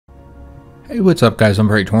Hey, what's up guys, I'm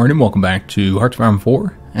Praetorian and welcome back to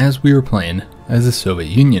HOI4 as we were playing as the Soviet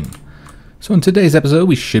Union. So in today's episode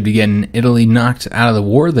we should be getting Italy knocked out of the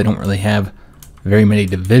war. They don't really have very many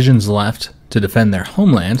divisions left to defend their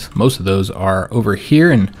homeland. Most of those are over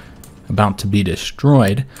here and about to be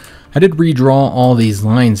destroyed. I did redraw all these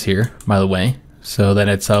lines here, by the way, so that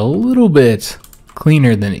it's a little bit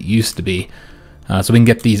cleaner than it used to be. So we can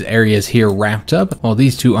get these areas here wrapped up, while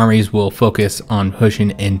these two armies will focus on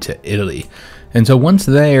pushing into Italy. And so once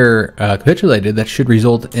they're capitulated, that should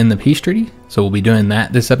result in the peace treaty. So we'll be doing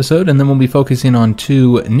that this episode, and then we'll be focusing on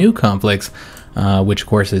two new conflicts, which of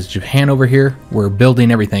course is Japan over here. We're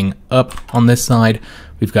building everything up on this side.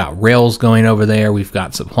 We've got rails going over there. We've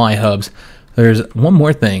got supply hubs. There's one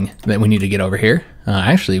more thing that we need to get over here.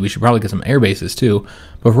 Actually, we should probably get some air bases too.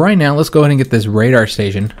 But for right now, let's go ahead and get this radar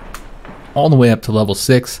station all the way up to level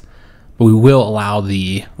 6, but we will allow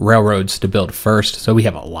the railroads to build first, so we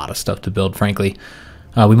have a lot of stuff to build, frankly.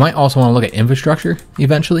 We might also want to look at infrastructure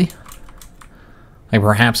eventually, like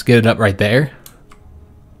perhaps get it up right there.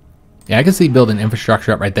 Yeah, I can see building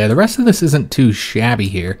infrastructure up right there. The rest of this isn't too shabby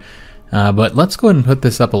here, but let's go ahead and put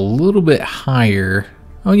this up a little bit higher.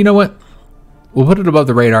 Oh, you know what? We'll put it above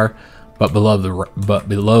the radar, but below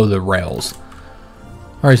the rails.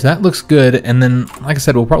 Alright, so that looks good, and then, like I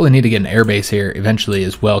said, we'll probably need to get an airbase here eventually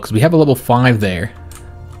as well, because we have a level 5 there.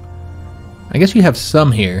 I guess you have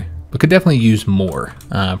some here, but could definitely use more,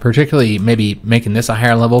 particularly maybe making this a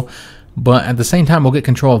higher level, but at the same time we'll get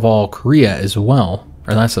control of all Korea as well,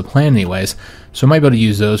 or that's the plan anyways, so we might be able to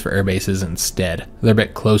use those for air bases instead. They're a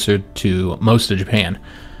bit closer to most of Japan.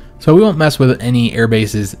 So we won't mess with any air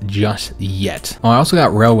bases just yet. Oh, I also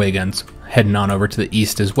got railway guns heading on over to the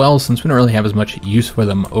east as well, since we don't really have as much use for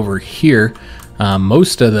them over here.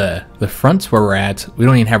 Most of the fronts where we're at, we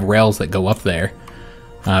don't even have rails that go up there,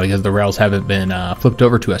 because the rails haven't been flipped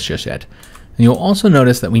over to us just yet. And you'll also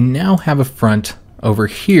notice that we now have a front over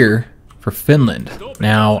here for Finland.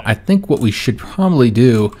 Now, I think what we should probably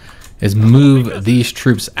do is move these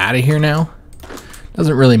troops out of here now.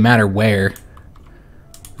 Doesn't really matter where.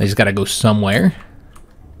 They just gotta go somewhere.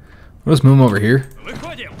 We'll just move them over here.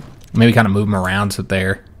 Maybe kind of move them around so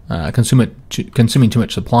they're consuming too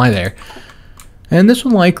much supply there. And this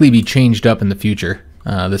will likely be changed up in the future,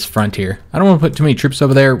 this front here. I don't want to put too many troops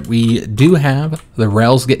over there. We do have the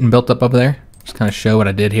rails getting built up over there. Just kind of show what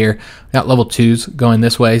I did here. We got level 2s going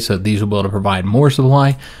this way, so these will be able to provide more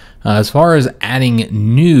supply. As far as adding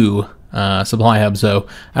new supply hubs, though,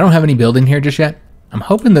 I don't have any building here just yet. I'm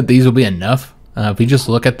hoping that these will be enough. If we just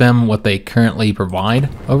look at them, what they currently provide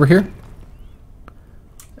over here,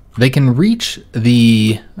 they can reach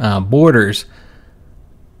the borders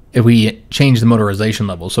if we change the motorization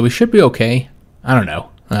level. So we should be okay. I don't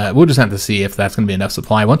know. We'll just have to see if that's going to be enough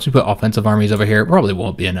supply. Once we put offensive armies over here, it probably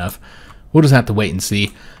won't be enough. We'll just have to wait and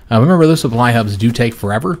see. Remember, those supply hubs do take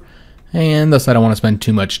forever, and thus I don't want to spend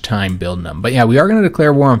too much time building them. But yeah, we are going to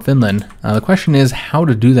declare war on Finland. The question is how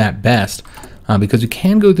to do that best. Because you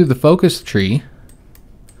can go through the focus tree.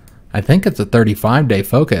 I think it's a 35-day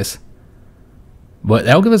focus. But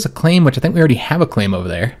that'll give us a claim, which I think we already have a claim over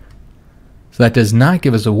there. So that does not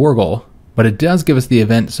give us a war goal. But it does give us the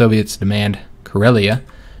event Soviets demand Karelia.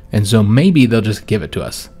 And so maybe they'll just give it to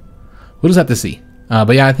us. We'll just have to see.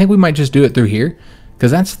 But yeah, I think we might just do it through here.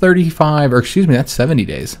 Because that's 35, or excuse me, that's 70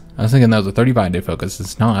 days. I was thinking that was a 35-day focus.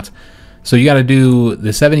 It's not. So you got to do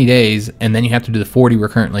the 70 days, and then you have to do the 40 we're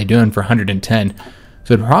currently doing for 110.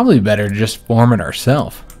 So it'd probably be better to just form it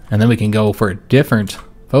ourselves, and then we can go for a different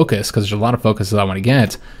focus, because there's a lot of focuses I want to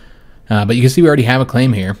get. But you can see we already have a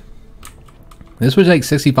claim here. This would take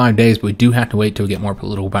 65 days, but we do have to wait till we get more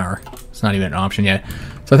political power. It's not even an option yet.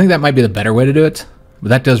 So I think that might be the better way to do it, but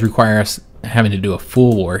that does require us having to do a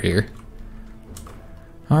full war here.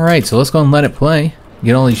 Alright, so let's go and let it play.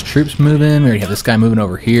 Get all these troops moving. We already have this guy moving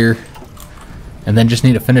over here. And then just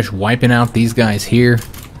need to finish wiping out these guys here.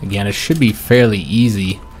 Again, it should be fairly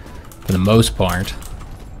easy for the most part,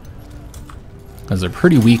 because they're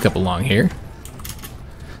pretty weak up along here.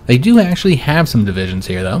 They do actually have some divisions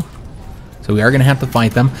here, though. So we are going to have to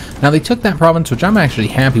fight them. Now, they took that province, which I'm actually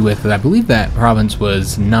happy with, because I believe that province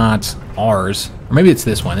was not ours. Or maybe it's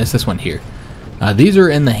this one. It's this one here. These are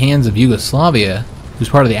in the hands of Yugoslavia, who's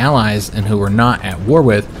part of the Allies and who we're not at war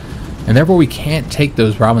with. And therefore, we can't take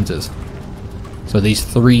those provinces. So these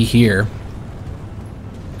 3 here.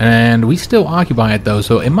 And we still occupy it though,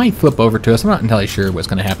 so it might flip over to us. I'm not entirely sure what's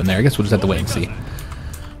going to happen there. I guess we'll just have to wait and see.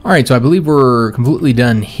 Alright, so I believe we're completely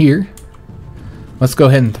done here. Let's go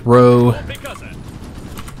ahead and throw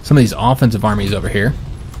some of these offensive armies over here,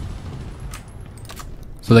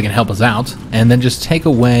 so they can help us out. And then just take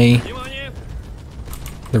away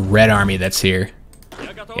the red army that's here.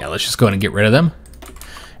 Yeah, let's just go ahead and get rid of them.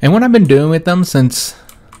 And what I've been doing with them since...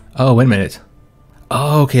 Oh, wait a minute.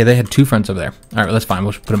 Oh, okay, they had 2 fronts over there. All right, that's fine.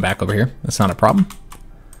 We'll just put them back over here. That's not a problem.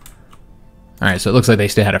 All right, so it looks like they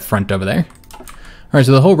still had a front over there. All right,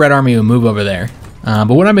 so the whole red army will move over there. But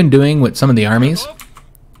what I've been doing with some of the armies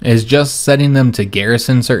is just setting them to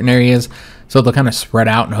garrison certain areas so they'll kind of spread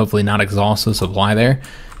out and hopefully not exhaust the supply there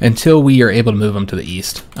until we are able to move them to the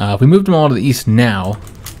east. If we moved them all to the east now,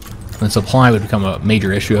 then supply would become a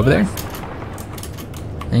major issue over there.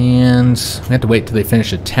 And we have to wait till they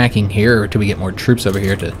finish attacking here or till we get more troops over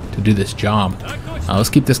here to do this job. Let's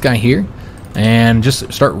keep this guy here and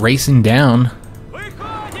just start racing down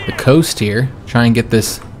the coast here. Try and get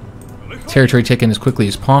this territory taken as quickly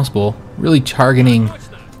as possible. Really targeting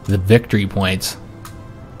the victory points.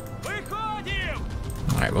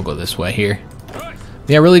 Alright, we'll go this way here.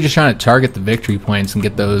 Yeah, really just trying to target the victory points and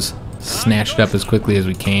get those snatched up as quickly as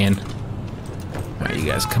we can. Alright, you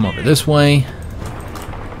guys come over this way.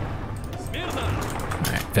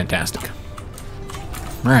 Fantastic.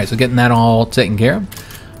 Alright, so getting that all taken care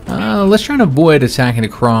of. Let's try and avoid attacking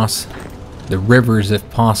across the rivers if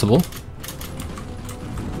possible.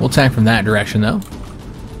 We'll attack from that direction though.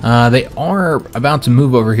 They are about to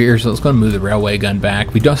move over here, so let's go and move the railway gun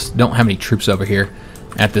back. We just don't have any troops over here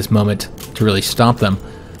at this moment to really stop them.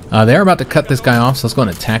 They are about to cut this guy off, so let's go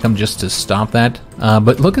and attack them just to stop that.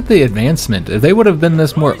 But look at the advancement. If they would have been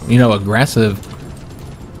this more, aggressive...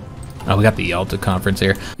 Oh, we got the Yalta conference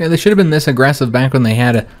here. Yeah, they should have been this aggressive back when they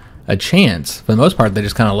had a chance. For the most part, they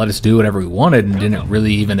just kind of let us do whatever we wanted and didn't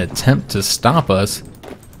really even attempt to stop us.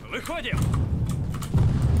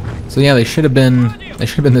 So yeah, they should have been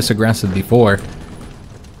this aggressive before.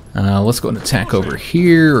 Let's go and attack over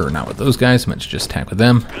here, or not with those guys. Let's just attack with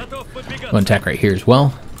them. Go and attack right here as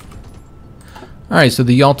well. All right, so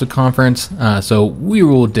the Yalta conference. So we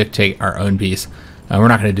will dictate our own peace. We're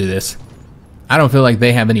not going to do this. I don't feel like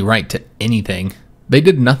they have any right to anything. They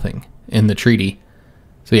did nothing in the treaty.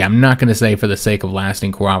 So yeah, I'm not going to say for the sake of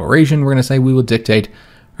lasting cooperation, we're going to say we will dictate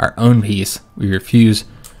our own peace. We refuse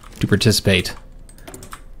to participate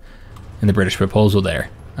in the British proposal there.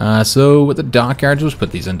 So with the dockyards, let's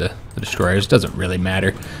put these into the destroyers. Doesn't really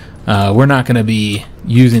matter. We're not going to be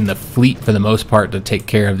using the fleet for the most part to take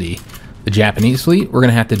care of the Japanese fleet. We're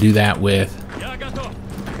going to have to do that with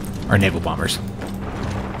our naval bombers.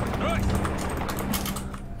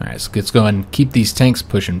 Alright, so let's go and keep these tanks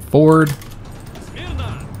pushing forward.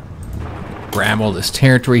 Grab all this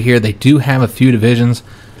territory here. They do have a few divisions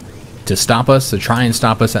to stop us, to try and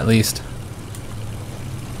stop us at least.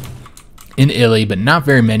 In Italy, but not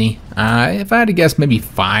very many. If I had to guess, maybe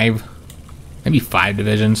 5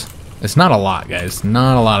 divisions. It's not a lot, guys.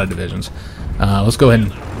 Not a lot of divisions. Let's go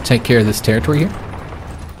ahead and take care of this territory here.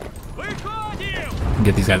 And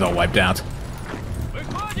get these guys all wiped out.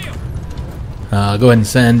 Go ahead and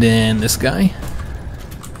send in this guy.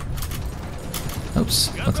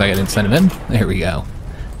 Oops, looks like I didn't send him in. There we go.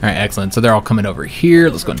 Alright, excellent. So they're all coming over here.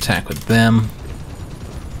 Let's go and attack with them.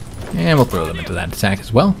 And we'll throw them into that attack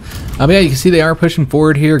as well. But yeah, you can see they are pushing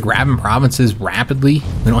forward here, grabbing provinces rapidly.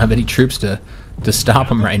 We don't have any troops to stop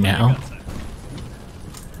them right now.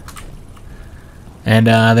 And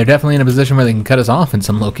they're definitely in a position where they can cut us off in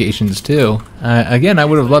some locations too. Again, I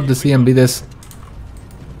would have loved to see them be this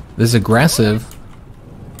aggressive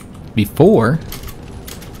before.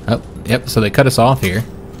 Oh, yep, so they cut us off here.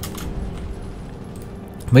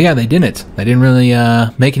 But yeah, they didn't. They didn't really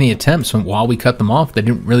make any attempts while we cut them off. They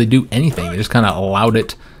didn't really do anything. They just kind of allowed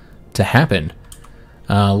it to happen.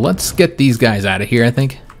 Let's get these guys out of here, I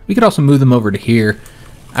think. We could also move them over to here.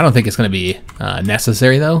 I don't think it's going to be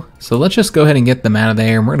necessary, though. So let's just go ahead and get them out of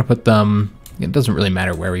there. And we're going to put them... It doesn't really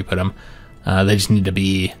matter where we put them. They just need to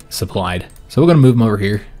be supplied. So we're going to move them over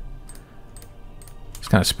here. Just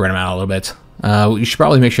kind of spread them out a little bit. We should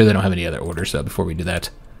probably make sure they don't have any other orders, though, before we do that.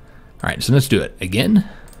 Alright, so let's do it again.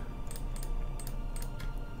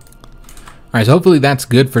 Alright, so hopefully that's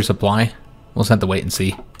good for supply. We'll just have to wait and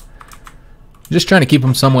see. Just trying to keep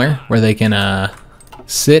them somewhere where they can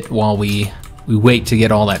sit while we wait to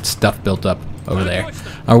get all that stuff built up over there.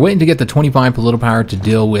 We're waiting to get the 25 political power to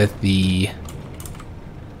deal with the...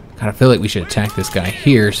 God, I feel like we should attack this guy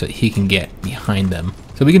here so that he can get behind them.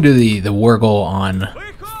 So we can do the war goal on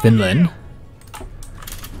Finland.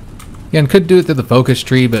 Again, could do it through the focus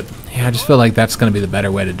tree, but yeah, I just feel like that's going to be the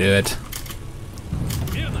better way to do it.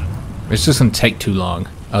 It's just going to take too long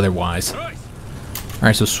otherwise.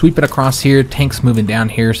 Alright, so sweep it across here. Tanks moving down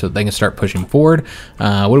here so that they can start pushing forward.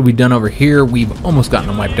 What have we done over here? We've almost gotten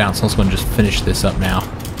them wiped out, so let's go and just finish this up now.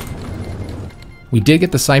 We did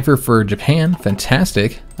get the cipher for Japan.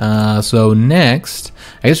 Fantastic. So next,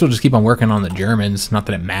 I guess we'll just keep on working on the Germans. Not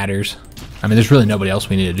that it matters. I mean, there's really nobody else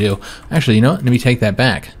we need to do. Actually, you know what? Let me take that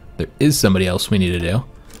back. There is somebody else we need to do.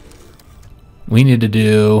 We need to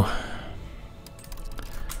do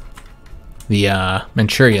the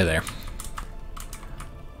Manchuria there.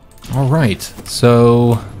 Alright, so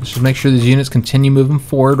let's just make sure these units continue moving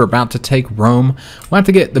forward. We're about to take Rome. We'll have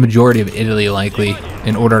to get the majority of Italy, likely,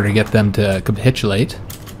 in order to get them to capitulate.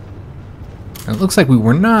 And it looks like we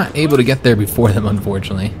were not able to get there before them,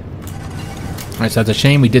 unfortunately. Alright, so that's a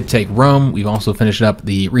shame. We did take Rome. We've also finished up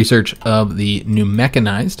the research of the new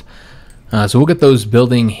mechanized. So we'll get those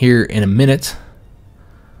building here in a minute.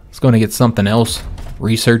 Let's go and get something else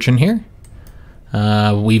researching here.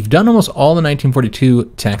 We've done almost all the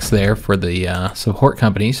 1942 techs there for the support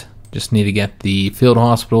companies. Just need to get the field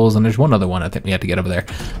hospitals, and there's one other one I think we have to get over there.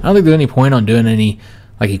 I don't think there's any point on doing any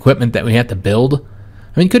like equipment that we have to build.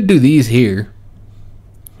 I mean, you could do these here.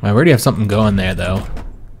 I already have something going there, though.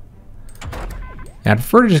 I'd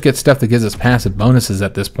prefer to just get stuff that gives us passive bonuses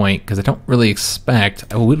at this point, because I don't really expect...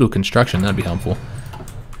 Oh, we'll do construction, that'd be helpful.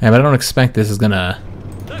 Yeah, but I don't expect this is going to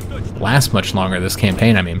last much longer, this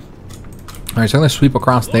campaign, I mean. Alright, so I'm going to sweep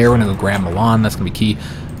across there. We're going to go grab Milan. That's going to be key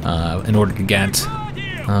in order to get...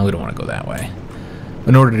 we don't want to go that way.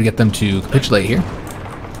 In order to get them to capitulate here.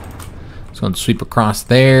 So I'm going to sweep across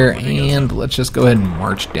there, and let's just go ahead and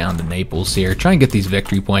march down to Naples here. Try and get these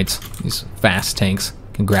victory points. These fast tanks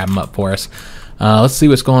can grab them up for us. Let's see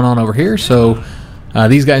what's going on over here. So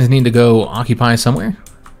these guys need to go occupy somewhere.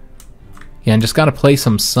 Yeah, and just got to place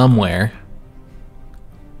them somewhere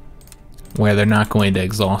where they're not going to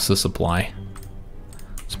exhaust the supply.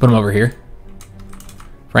 Let's put them over here.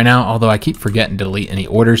 Right now, although I keep forgetting to delete any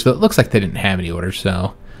orders, though it looks like they didn't have any orders,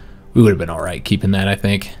 so we would have been alright keeping that, I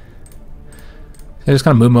think. So just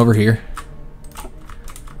kind of move them over here.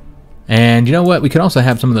 And you know what? We could also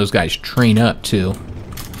have some of those guys train up, too.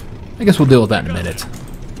 I guess we'll deal with that in a minute.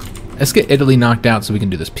 Let's get Italy knocked out so we can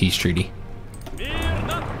do this peace treaty.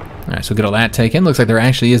 Alright, so get all that taken. Looks like there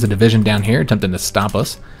actually is a division down here attempting to stop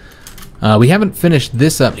us. We haven't finished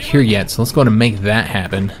this up here yet, so let's go ahead and make that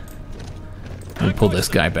happen. Let me pull this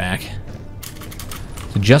guy back.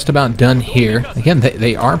 So just about done here. Again,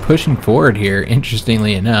 they are pushing forward here,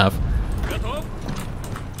 interestingly enough.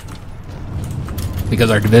 Because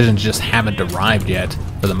our divisions just haven't arrived yet,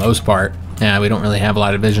 for the most part. Yeah, we don't really have a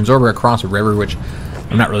lot of divisions. Or we're across a river, which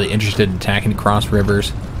I'm not really interested in attacking across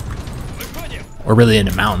rivers. Or really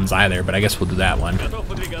into mountains either, but I guess we'll do that one.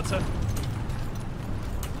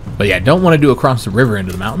 But yeah, don't want to do across the river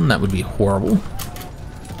into the mountain. That would be horrible.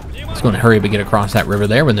 Let's go and hurry up and get across that river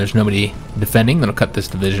there when there's nobody defending. That'll cut this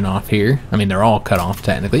division off here. I mean, they're all cut off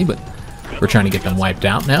technically, but we're trying to get them wiped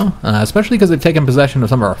out now. Especially because they've taken possession of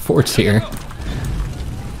some of our forts here.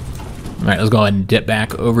 Alright, let's go ahead and dip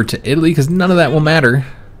back over to Italy, because none of that will matter.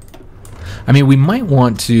 I mean, we might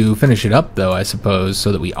want to finish it up, though, I suppose,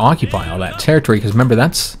 so that we occupy all that territory, because remember,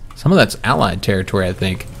 some of that's Allied territory, I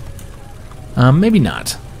think. Maybe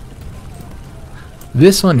not.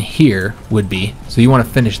 This one here would be, so you want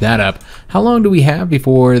to finish that up. How long do we have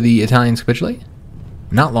before the Italians capitulate?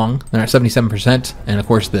 Not long. They're at 77%, and of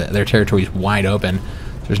course their territory is wide open.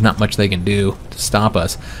 So there's not much they can do to stop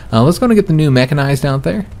us. Let's go and get the new mechanized out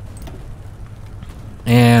there.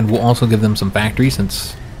 And we'll also give them some factories,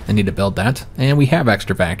 since they need to build that. And we have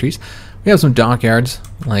extra factories. We have some dockyards,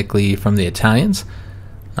 likely from the Italians.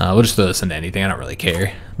 We'll just throw this into anything. I don't really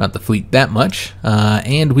care about the fleet that much.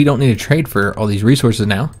 And we don't need to trade for all these resources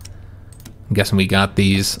now. I'm guessing we got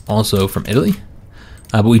these also from Italy.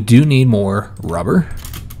 But we do need more rubber.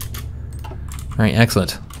 Alright,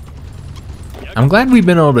 excellent. I'm glad we've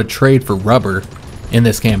been able to trade for rubber in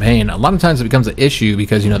this campaign. A lot of times it becomes an issue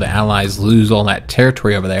because, you know, the Allies lose all that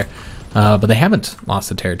territory over there. But they haven't lost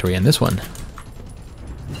the territory in this one.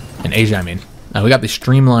 In Asia, I mean. We got the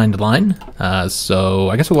streamlined line, so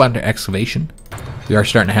I guess we'll go out to excavation. We are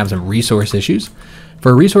starting to have some resource issues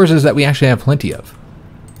for resources that we actually have plenty of.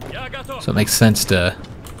 So it makes sense to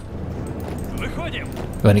go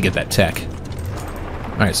ahead and get that tech.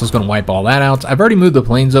 Alright, so let's go and wipe all that out. I've already moved the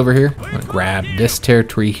planes over here. I'm going to grab this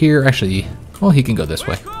territory here. Actually, well, he can go this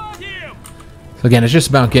way. So again, it's just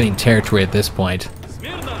about getting territory at this point.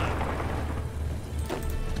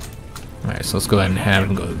 Alright, so let's go ahead and have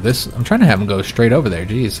him go this. I'm trying to have him go straight over there,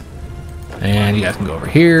 jeez. And you guys can go over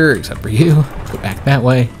here, except for you. Go back that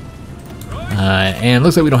way. And it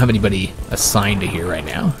looks like we don't have anybody assigned to here right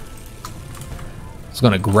now. Just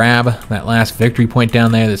going to grab that last victory point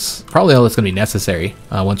down there. That's probably all that's going to be necessary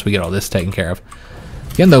once we get all this taken care of.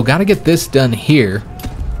 Again, though, got to get this done here.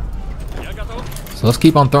 So let's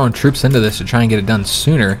keep on throwing troops into this to try and get it done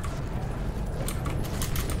sooner.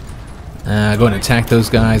 Go and attack those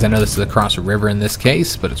guys. I know this is across a river in this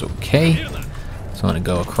case, but it's okay. So I'm going to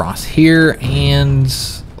go across here, and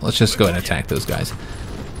let's just go ahead and attack those guys.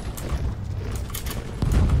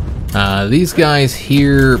 These guys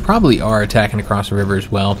here probably are attacking across the river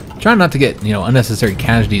as well. Trying not to get, unnecessary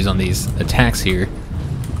casualties on these attacks here.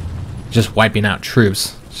 Just wiping out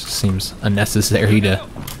troops just seems unnecessary to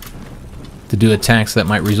do attacks that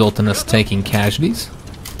might result in us taking casualties.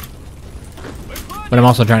 But I'm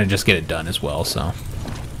also trying to just get it done as well, so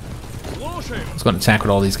let's go and attack with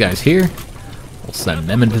all these guys here. We'll send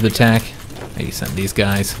them into the attack. Maybe send these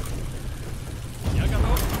guys.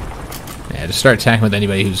 Yeah, just start attacking with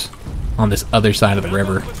anybody who's on this other side of the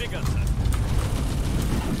river.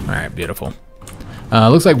 Alright, beautiful.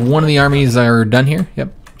 Looks like one of the armies are done here.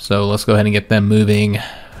 Yep. So let's go ahead and get them moving.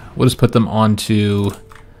 We'll just put them onto...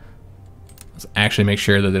 Let's actually make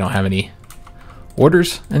sure that they don't have any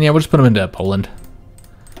orders. And yeah, we'll just put them into Poland.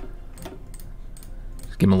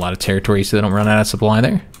 Just give them a lot of territory so they don't run out of supply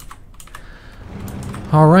there.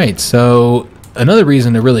 Alright, so another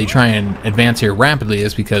reason to really try and advance here rapidly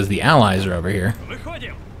is because the Allies are over here.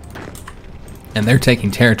 And they're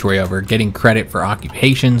taking territory over, getting credit for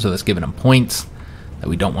occupation, so that's giving them points that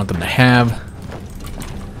we don't want them to have.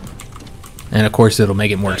 And of course it'll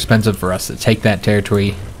make it more expensive for us to take that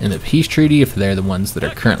territory in the peace treaty if they're the ones that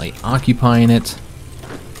are currently occupying it.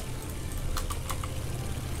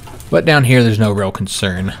 But down here there's no real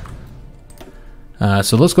concern.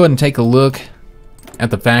 So let's go ahead and take a look at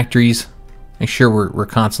the factories. Make sure we're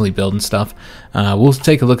constantly building stuff. We'll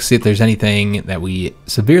take a look, see if there's anything that we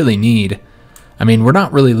severely need. I mean, we're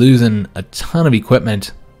not really losing a ton of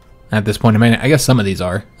equipment at this point. I mean, I guess some of these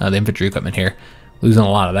are. The infantry equipment here. Losing a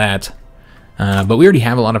lot of that. But we already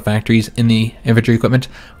have a lot of factories in the infantry equipment.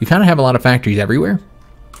 We kind of have a lot of factories everywhere.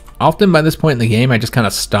 Often by this point in the game, I just kind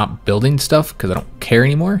of stop building stuff because I don't care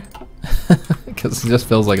anymore. Because it just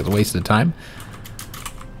feels like it's a waste of time.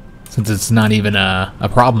 Since it's not even a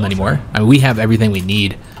problem anymore. I mean, we have everything we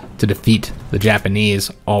need to defeat the Japanese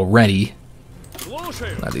already.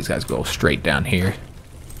 Let these guys go straight down here.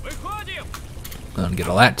 Let them get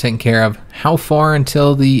all that taken care of. How far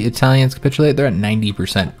until the Italians capitulate? They're at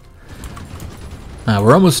 90%.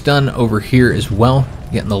 We're almost done over here as well,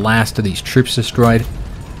 getting the last of these troops destroyed.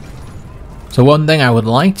 So one thing I would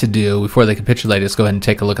like to do before they capitulate is go ahead and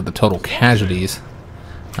take a look at the total casualties.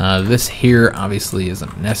 This here obviously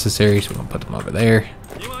isn't necessary, so we're going to put them over there.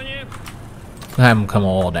 We'll have them come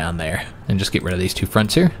all down there and just get rid of these two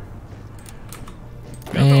fronts here.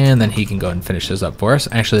 And then he can go and finish this up for us.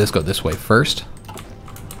 Actually, let's go this way first.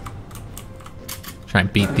 Try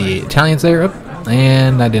and beat the Italians there up.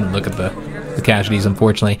 And I didn't look at the casualties,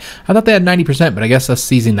 unfortunately. I thought they had 90%, but I guess us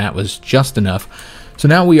seizing that was just enough. So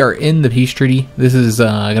now we are in the peace treaty. This is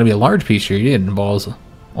going to be a large peace treaty. It involves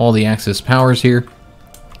all the Axis powers here.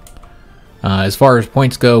 As far as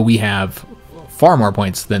points go, we have far more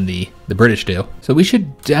points than the British do. So we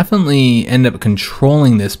should definitely end up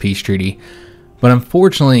controlling this peace treaty. But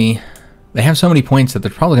unfortunately, they have so many points that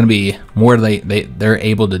there's probably going to be more they're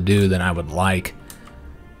able to do than I would like.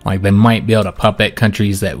 Like, they might be able to puppet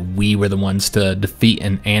countries that we were the ones to defeat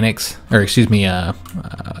and annex, or excuse me,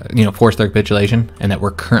 force their capitulation, and that we're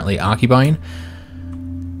currently occupying.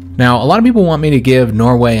 Now, a lot of people want me to give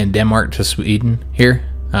Norway and Denmark to Sweden here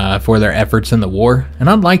for their efforts in the war, and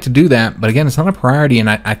I'd like to do that, but again, it's not a priority, and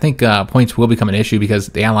I think points will become an issue because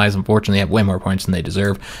the Allies, unfortunately, have way more points than they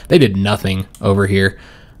deserve. They did nothing over here,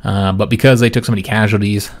 but because they took so many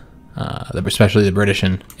casualties, especially the British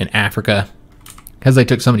in Africa, because they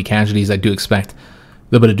took so many casualties, I do expect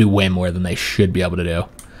they'll be able to do way more than they should be able to do.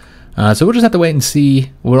 So we'll just have to wait and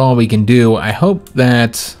see what all we can do. I hope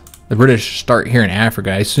that the British start here in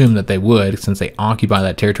Africa. I assume that they would, since they occupy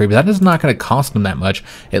that territory, but that is not going to cost them that much.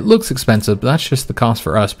 It looks expensive, but that's just the cost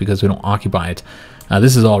for us because we don't occupy it.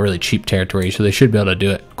 This is all really cheap territory, so they should be able to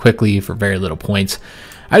do it quickly for very little points.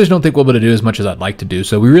 I just don't think we'll be able to do as much as I'd like to do,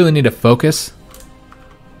 so we really need to focus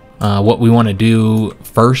what we want to do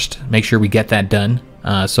first, make sure we get that done.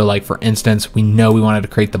 So like for instance, we know we wanted to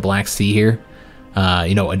create the Black Sea here,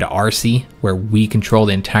 into our sea, where we control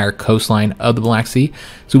the entire coastline of the Black Sea.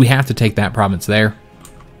 So we have to take that province there.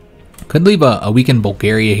 Could leave a weakened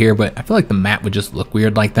Bulgaria here, but I feel like the map would just look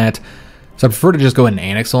weird like that. So I prefer to just go ahead and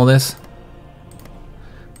annex all this.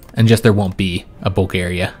 And just there won't be a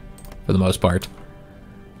Bulgaria for the most part.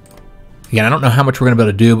 Again, I don't know how much we're going to be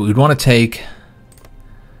able to do, but we'd want to take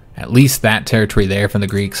at least that territory there from the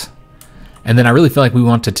Greeks. And then I really feel like we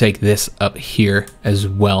want to take this up here as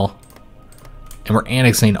well. And we're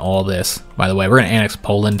annexing all this, by the way. We're going to annex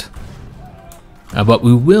Poland. But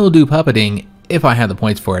we will do puppeting if I have the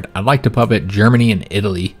points for it. I'd like to puppet Germany and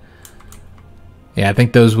Italy. Yeah, I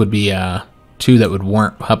think those would be 2 that would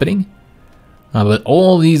warrant puppeting. But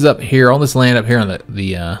all these up here, all this land up here on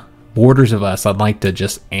the borders of us, I'd like to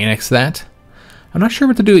just annex that. I'm not sure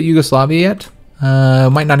what to do at Yugoslavia yet.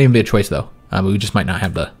 Might not even be a choice though. We just might not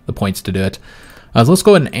have the points to do it. So let's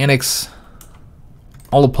go ahead and annex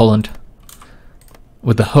all of Poland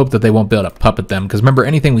with the hope that they won't be able to puppet them. Because remember,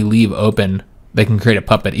 anything we leave open, they can create a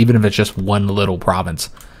puppet, even if it's just one little province.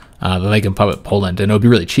 Then they can puppet Poland, and it would be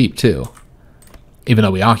really cheap too, even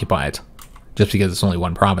though we occupy it, just because it's only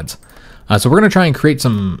one province. So we're going to try and create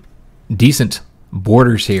some decent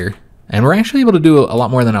borders here. And we're actually able to do a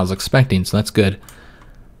lot more than I was expecting, so that's good.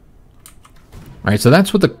 Alright, so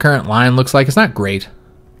that's what the current line looks like. It's not great.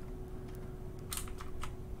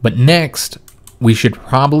 But next, we should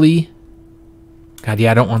probably... God,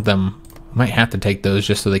 yeah, I don't want them... Might have to take those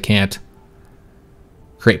just so they can't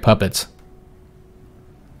create puppets.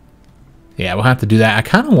 Yeah, we'll have to do that. I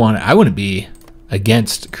kind of want... I wouldn't be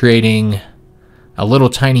against creating a little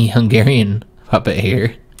tiny Hungarian puppet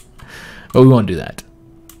here. But we won't do that.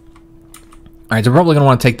 Alright, so we're probably going to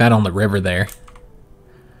want to take that on the river there.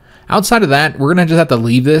 Outside of that, we're going to just have to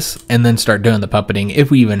leave this and then start doing the puppeting if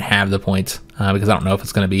we even have the points. Because I don't know if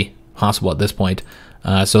it's going to be possible at this point.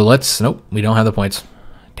 So let's... Nope, we don't have the points.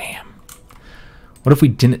 Damn. What if we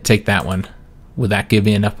didn't take that one? Would that give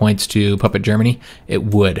me enough points to puppet Germany? It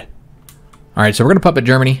would. Alright, so we're going to puppet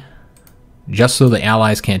Germany. Just so the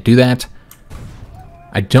Allies can't do that.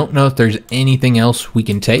 I don't know if there's anything else we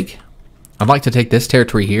can take. I'd like to take this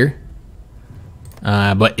territory here.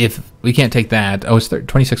 But if we can't take that... Oh, it's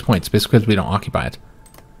 26 points, basically because we don't occupy it.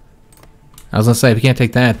 I was going to say, if you can't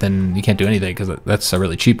take that, then you can't do anything, because that's a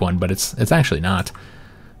really cheap one, but it's actually not.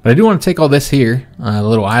 But I do want to take all this here, the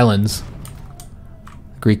little islands.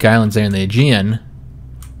 Greek islands there in the Aegean.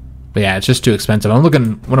 But yeah, it's just too expensive. What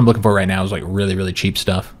I'm looking for right now is like really, really cheap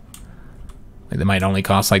stuff. Like they might only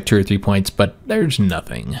cost like 2 or 3 points, but there's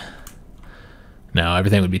nothing. No,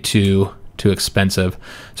 everything would be too expensive.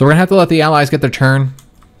 So we're gonna have to let the Allies get their turn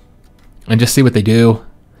and just see what they do.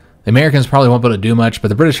 The Americans probably won't be able to do much, but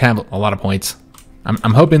the British have a lot of points.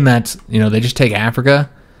 I'm hoping that, you know, they just take Africa,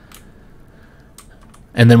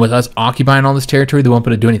 and then with us occupying all this territory, they won't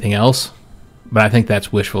be able to do anything else. But I think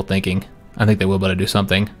that's wishful thinking. I think they will be able to do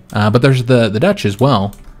something. But there's the Dutch as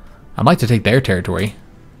well. I'd like to take their territory.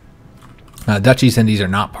 Dutch East Indies are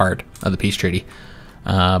not part of the peace treaty.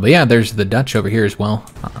 But yeah, there's the Dutch over here as well.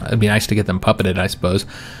 It'd be nice to get them puppeted, I suppose.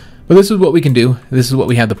 But this is what we can do. This is what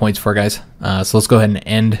we have the points for, guys. So let's go ahead and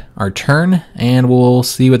end our turn, and we'll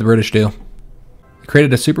see what the British do. They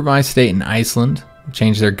created a supervised state in Iceland,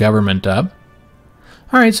 changed their government up.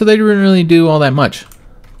 Alright, so they didn't really do all that much.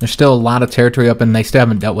 There's still a lot of territory up, and they still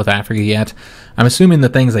haven't dealt with Africa yet. I'm assuming the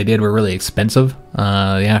things they did were really expensive.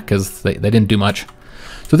 Yeah, because they didn't do much.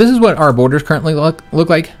 So this is what our borders currently look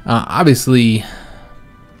like. Obviously,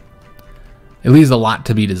 it leaves a lot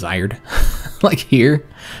to be desired. Like here,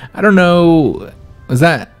 I don't know, was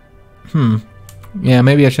that, yeah,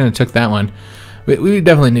 maybe I shouldn't have took that one. We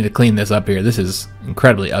definitely need to clean this up here. This is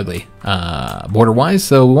incredibly ugly, border-wise,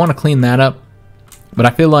 so we want to clean that up. But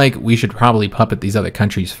I feel like we should probably puppet these other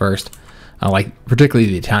countries first, like particularly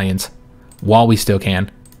the Italians, while we still can.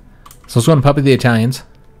 So let's go and puppet the Italians.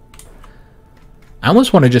 I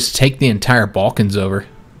almost want to just take the entire Balkans over.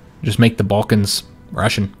 Just make the Balkans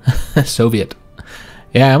Russian, Soviet.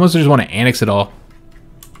 Yeah, I almost just want to annex it all.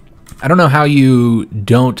 I don't know how you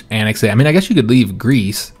don't annex it. I mean, I guess you could leave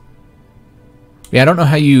Greece. Yeah, I don't know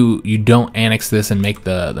how you don't annex this and make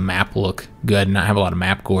the map look good and not have a lot of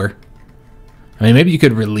map gore. I mean, maybe you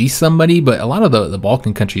could release somebody, but a lot of the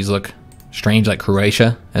Balkan countries look strange, like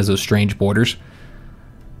Croatia has those strange borders.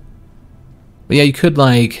 But yeah, you could,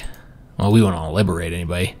 like... Well, we won't want to liberate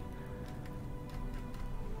anybody.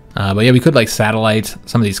 But yeah, we could, like, satellite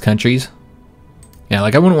some of these countries. Yeah,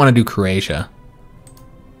 like, I wouldn't want to do Croatia.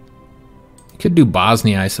 You could do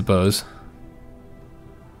Bosnia, I suppose.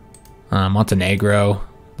 Montenegro,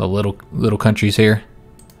 the little countries here.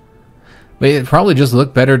 But it'd probably just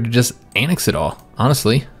look better to just annex it all,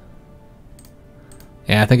 honestly.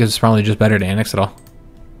 Yeah, I think it's probably just better to annex it all.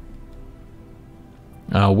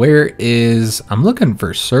 Where is... I'm looking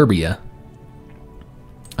for Serbia.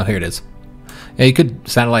 Oh, here it is. Yeah, you could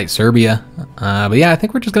satellite Serbia. But yeah, I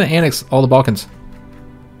think we're just going to annex all the Balkans.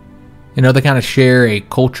 You know, they kind of share a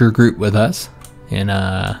culture group with us in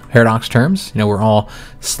paradox terms. You know, we're all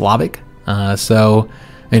Slavic. So...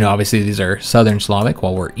 You know, obviously these are Southern Slavic,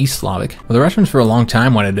 while we're East Slavic. Well, the Russians for a long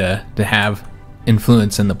time wanted to have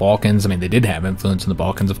influence in the Balkans. I mean, they did have influence in the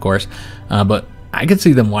Balkans, of course. But I could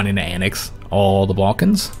see them wanting to annex all the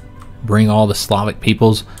Balkans, bring all the Slavic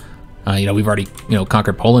peoples. You know, we've already,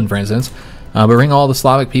 conquered Poland, for instance. Bring all the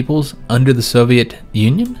Slavic peoples under the Soviet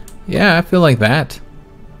Union? Yeah, I feel like that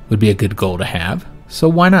would be a good goal to have. So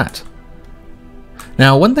why not?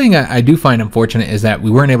 Now, one thing I do find unfortunate is that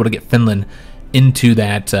we weren't able to get Finland into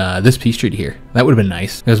that this peace treaty here. That would have been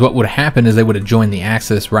nice, because what would have happened is they would have joined the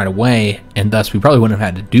Axis right away, and thus we probably wouldn't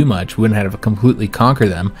have had to do much. We wouldn't have had to completely conquer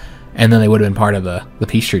them, and then they would have been part of the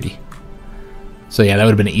peace treaty. So yeah, that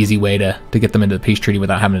would have been an easy way to get them into the peace treaty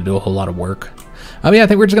without having to do a whole lot of work. Yeah, I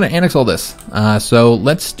think we're just going to annex all this. So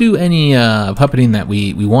let's do any puppeting that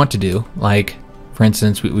we want to do. Like, for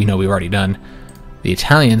instance, we know we've already done the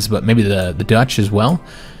Italians, but maybe the Dutch as well.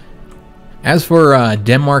 As for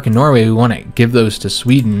Denmark and Norway, we want to give those to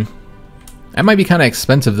Sweden. That might be kind of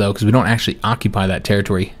expensive, though, because we don't actually occupy that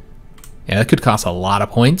territory. Yeah, that could cost a lot of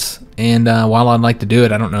points, and while I'd like to do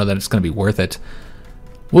it, I don't know that it's going to be worth it.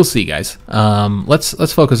 We'll see, guys.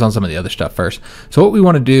 Let's focus on some of the other stuff first. So what we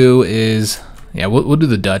want to do is, yeah, we'll do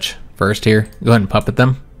the Dutch first here. Go ahead and puppet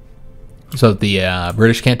them, so that the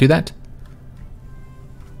British can't do that.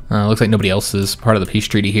 Looks like nobody else is part of the peace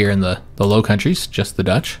treaty here in the Low Countries, just the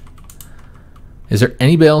Dutch. Is there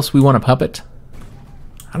anybody else we want to puppet?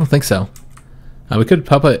 I don't think so. We could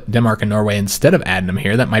puppet Denmark and Norway instead of adding them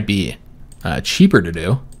here. That might be cheaper to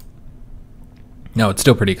do. No, it's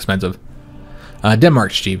still pretty expensive.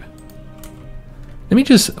 Denmark's cheap.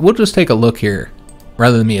 We'll just take a look here,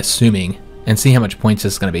 rather than me assuming, and see how much points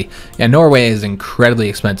this is going to be. Yeah, Norway is incredibly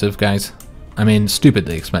expensive, guys. I mean,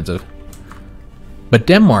 stupidly expensive. But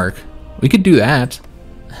Denmark, we could do that.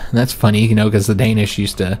 That's funny, you know, because the Danish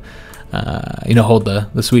used to, hold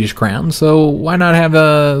the Swedish crown. So why not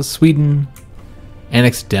have Sweden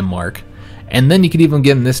annex Denmark? And then you could even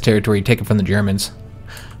give them this territory, take it from the Germans.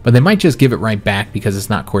 But they might just give it right back because it's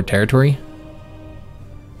not core territory.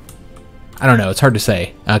 I don't know. It's hard to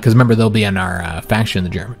say. Because remember, they'll be in our faction,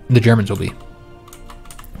 the Germans will be.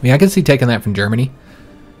 Yeah, I can see taking that from Germany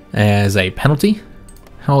as a penalty.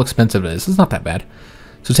 How expensive it is. It's not that bad.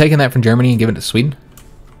 So taking that from Germany and giving it to Sweden.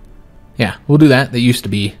 Yeah, we'll do that. They used to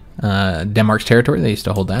be Denmark's territory. They used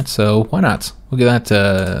to hold that. So why not? We'll give that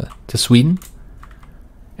to Sweden.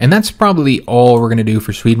 And that's probably all we're going to do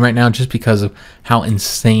for Sweden right now, just because of how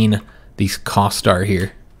insane these costs are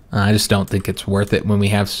here. I just don't think it's worth it when we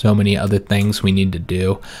have so many other things we need to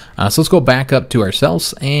do. So let's go back up to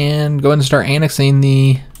ourselves and go ahead and start annexing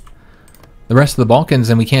the rest of the Balkans,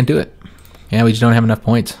 and we can't do it. Yeah, we just don't have enough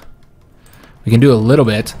points. We can do a little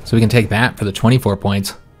bit, so we can take that for the 24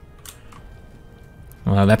 points.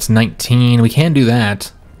 Well, that's 19. We can do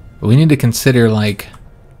that, but we need to consider, like,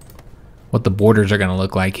 what the borders are going to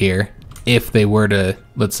look like here if they were to,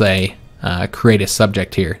 let's say, create a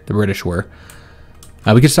subject here. The British were.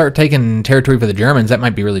 We could start taking territory for the Germans. That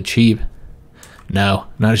might be really cheap. No,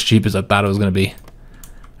 not as cheap as I thought it was going to be.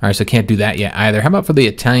 All right, so can't do that yet either. How about for the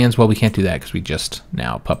Italians? Well, we can't do that because we just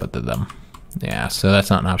now puppeted them. Yeah, so that's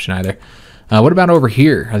not an option either. What about over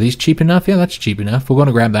here? Are these cheap enough? Yeah, that's cheap enough. We're going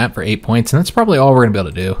to grab that for 8 points, and that's probably all we're going to be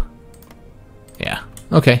able to do. Yeah,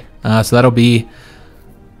 okay. So that'll be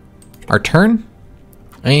our turn.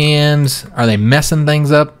 And are they messing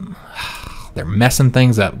things up? They're messing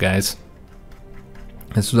things up, guys.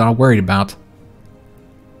 This is what I'm worried about.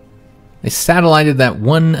 They satellited that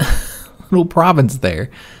one little province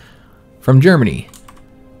there from Germany.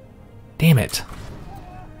 Damn it.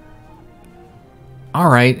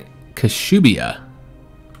 Alright, Kashubia.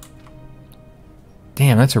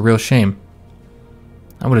 Damn, that's a real shame.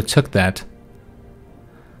 I would have took that.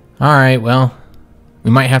 Alright, well,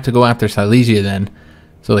 we might have to go after Silesia then,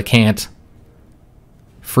 so they can't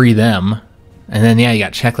free them. And then, yeah, you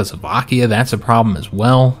got Czechoslovakia. That's a problem as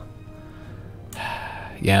well.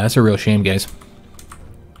 Yeah, that's a real shame, guys.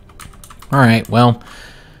 Alright, well,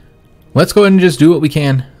 let's go ahead and just do what we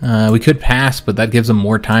can. We could pass, but that gives them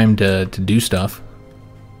more time to do stuff.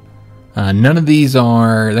 None of these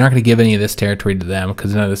are... They're not going to give any of this territory to them,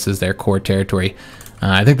 because none of this is their core territory.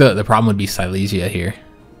 I think the problem would be Silesia here.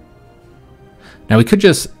 Now, we could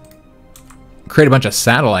just create a bunch of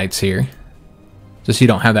satellites here, just so you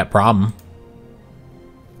don't have that problem.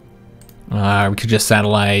 We could just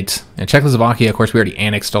satellite... And Czechoslovakia, of course, we already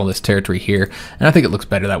annexed all this territory here, and I think it looks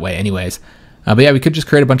better that way anyways. But yeah, we could just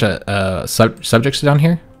create a bunch of subjects down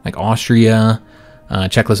here, like Austria,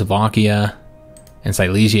 Czechoslovakia, and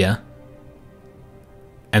Silesia.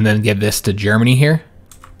 And then give this to Germany here.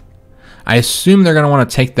 I assume they're going to want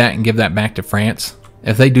to take that and give that back to France.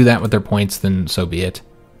 If they do that with their points, then so be it.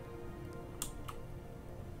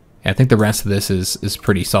 Yeah, I think the rest of this is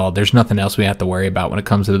pretty solid. There's nothing else we have to worry about when it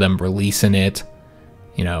comes to them releasing it.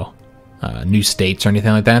 You know, new states or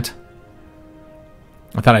anything like that.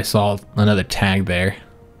 I thought I saw another tag there.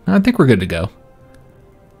 I think we're good to go.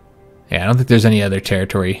 Yeah, I don't think there's any other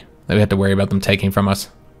territory that we have to worry about them taking from us.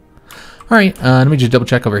 All right, let me just double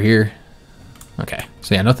check over here. Okay,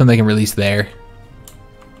 so yeah, nothing they can release there.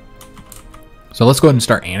 So let's go ahead and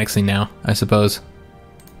start annexing now, I suppose.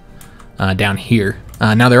 Down here.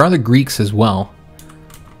 Now there are other Greeks as well.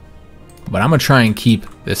 But I'm going to try and keep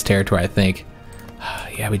this territory, I think.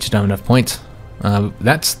 Yeah, we just don't have enough points.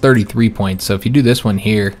 That's 33 points, so if you do this one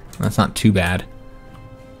here, that's not too bad.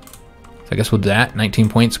 So I guess we'll do that. 19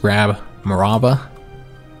 points, grab Morava.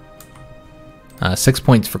 6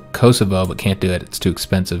 points for Kosovo, but can't do it. It's too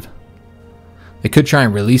expensive. They could try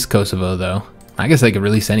and release Kosovo, though. I guess they could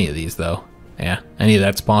release any of these, though. Yeah, any of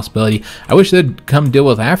that's a possibility. I wish they'd come deal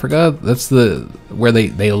with Africa. That's where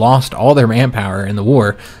they lost all their manpower in the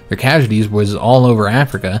war. Their casualties was all over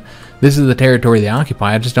Africa. This is the territory they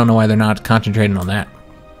occupy. I just don't know why they're not concentrating on that.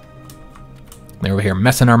 They're over here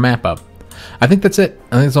messing our map up. I think that's it.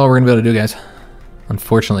 I think that's all we're going to be able to do, guys.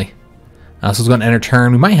 Unfortunately. So it's going to enter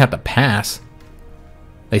turn. We might have to pass.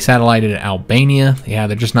 They satellited Albania. Yeah,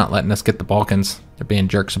 they're just not letting us get the Balkans. They're being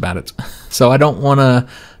jerks about it. So I don't want to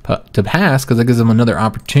pass because it gives them another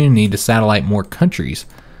opportunity to satellite more countries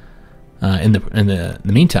in the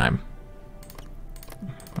meantime.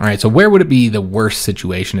 All right, so where would it be the worst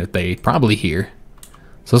situation if they probably here?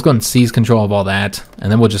 So let's go and seize control of all that,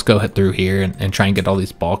 and then we'll just go head through here and try and get all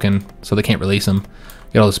these Balkan, so they can't release them.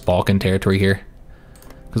 Get all this Balkan territory here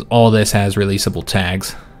because all this has releasable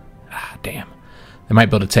tags. Ah, damn. They might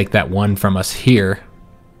be able to take that one from us here.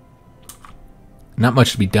 Not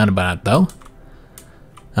much to be done about it, though.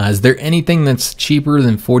 Is there anything that's cheaper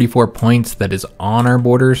than 44 points that is on our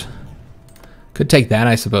borders? Could take that,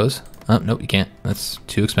 I suppose. Oh, nope, you can't. That's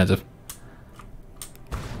too expensive.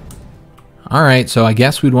 Alright, so I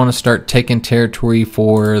guess we'd want to start taking territory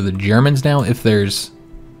for the Germans now, if there's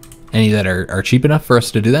any that are cheap enough for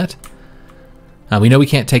us to do that. We know we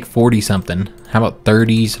can't take 40-something. How about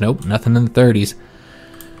 30s? Nope, nothing in the 30s.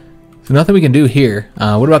 So nothing we can do here.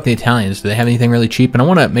 What about the Italians? Do they have anything really cheap? And I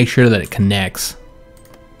want to make sure that it connects.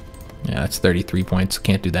 Yeah, that's 33 points.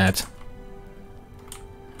 Can't do that.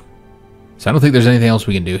 So I don't think there's anything else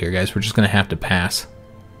we can do here, guys. We're just going to have to pass,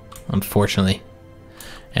 unfortunately.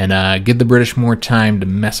 And give the British more time to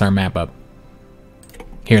mess our map up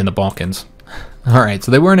here in the Balkans. Alright,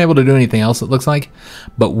 so they weren't able to do anything else, it looks like.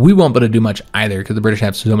 But we won't be able to do much either because the British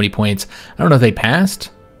have so many points. I don't know if they passed.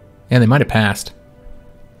 Yeah, they might have passed.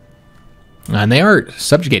 And they are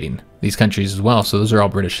subjugating these countries as well, so those are all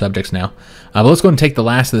British subjects now. But let's go and take the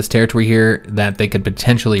last of this territory here that they could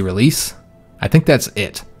potentially release. I think that's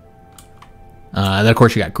it. And then, of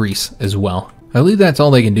course, you got Greece as well. I believe that's all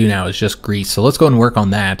they can do now is just Greece, so let's go and work on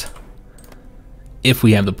that. If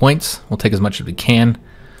we have the points, we'll take as much as we can.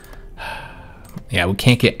 Yeah, we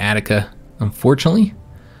can't get Attica, unfortunately.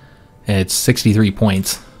 It's 63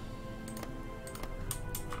 points.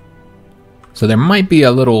 So there might be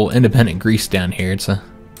a little independent Greece down here. It's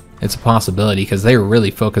a possibility because they were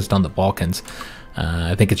really focused on the Balkans.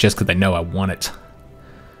 I think it's just because they know I want it.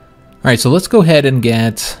 All right, so let's go ahead and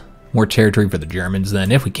get more territory for the Germans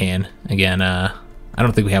then, if we can. Again, I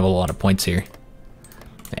don't think we have a lot of points here.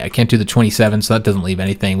 Yeah, I can't do the 27, so that doesn't leave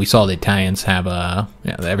anything. We saw the Italians have,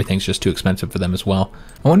 yeah, everything's just too expensive for them as well.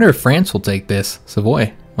 I wonder if France will take this.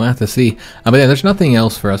 Savoy, we'll have to see. But yeah, there's nothing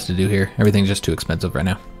else for us to do here. Everything's just too expensive right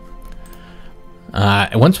now.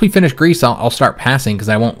 Once we finish Greece, I'll start passing because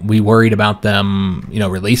I won't be worried about them, you know,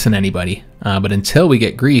 releasing anybody. But until we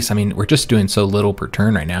get Greece, I mean, we're just doing so little per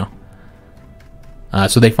turn right now.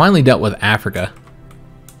 So they finally dealt with Africa.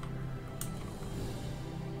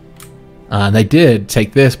 They did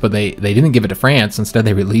take this, but they didn't give it to France. Instead,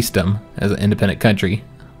 they released them as an independent country.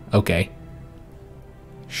 Okay.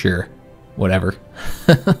 Sure. Whatever.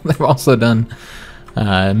 They've also done,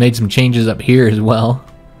 made some changes up here as well.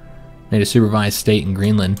 Made a supervised state in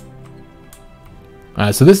Greenland.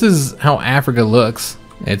 So this is how Africa looks.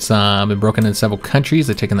 It's been broken into several countries.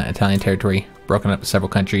 They've taken that Italian territory, broken up to several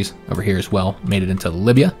countries over here as well. Made it into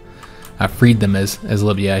Libya. Freed them as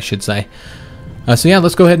Libya, I should say. So yeah,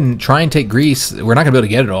 let's go ahead and try and take Greece. We're not going to be able to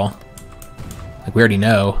get it all. Like we already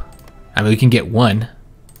know. I mean, we can get one.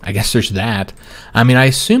 I guess there's that. I mean, I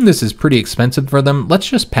assume this is pretty expensive for them. Let's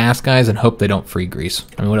just pass, guys, and hope they don't free Greece.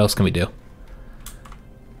 I mean, what else can we do?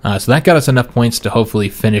 So that got us enough points to hopefully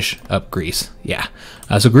finish up Greece. Yeah.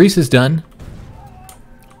 So Greece is done.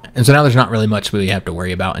 And so now there's not really much we have to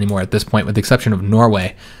worry about anymore at this point, with the exception of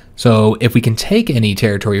Norway. So if we can take any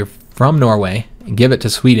territory from Norway and give it to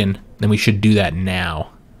Sweden, then we should do that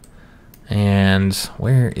now. And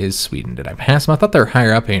where is Sweden? Did I pass them? I thought they were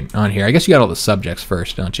higher up on here. I guess you got all the subjects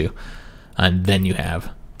first, don't you? And then you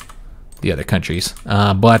have the other countries.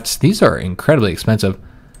 But these are incredibly expensive.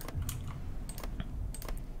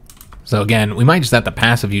 So again, we might just have to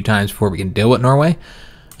pass a few times before we can deal with Norway.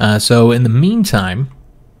 So in the meantime,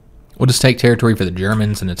 we'll just take territory for the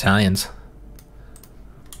Germans and Italians,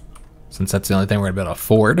 since that's the only thing we're going to be able to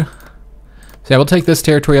afford. So yeah, we'll take this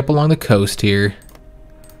territory up along the coast here.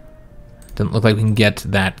 Doesn't look like we can get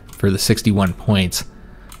that for the 61 points.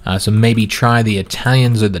 So maybe try the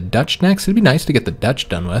Italians or the Dutch next. It'd be nice to get the Dutch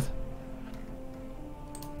done with.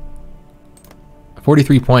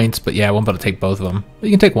 43 points, but yeah, I won't be able to take both of them. But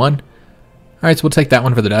you can take one. Alright, so we'll take that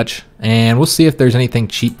one for the Dutch. And we'll see if there's anything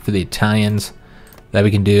cheap for the Italians that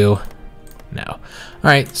we can do. No.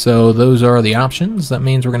 Alright, so those are the options. That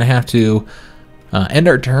means we're going to have to end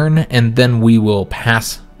our turn, and then we will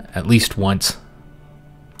pass at least once.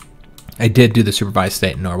 I did do the supervised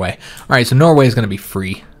state in Norway. Alright, so Norway is going to be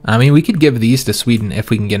free. I mean, we could give these to Sweden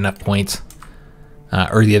if we can get enough points.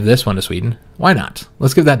 Or give this one to Sweden. Why not?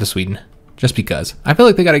 Let's give that to Sweden. Just because. I feel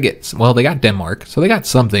like they got to get... Well, they got Denmark, so they got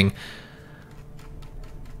something.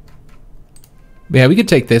 But yeah, we could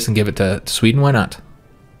take this and give it to Sweden. Why not?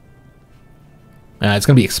 It's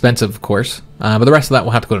going to be expensive, of course. But the rest of that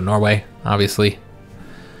will have to go to Norway, obviously,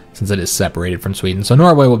 since it is separated from Sweden. So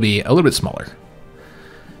Norway will be a little bit smaller.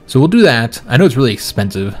 So we'll do that. I know it's really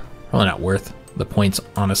expensive. Probably not worth the points,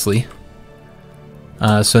 honestly.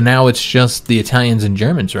 So now it's just the Italians and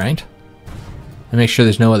Germans, right? And make sure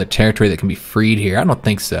there's no other territory that can be freed here. I don't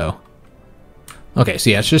think so. Okay, so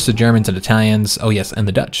yeah, it's just the Germans and Italians. Oh yes, and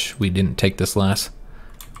the Dutch. We didn't take this last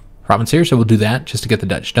province here, so we'll do that just to get the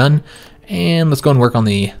Dutch done. And let's go and work on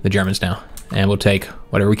the Germans now. And we'll take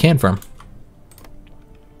whatever we can from.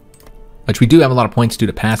 Which we do have a lot of points due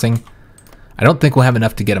to passing. I don't think we'll have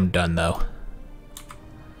enough to get them done, though.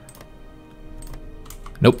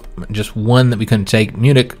 Nope, just one that we couldn't take.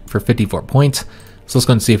 Munich for 54 points. So let's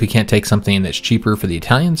go and see if we can't take something that's cheaper for the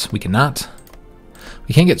Italians. We cannot.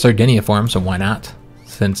 We can get Sardinia for them, so why not?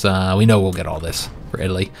 Since we know we'll get all this for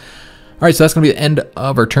Italy. Alright, so that's going to be the end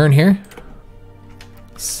of our turn here.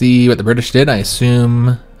 See what the British did. I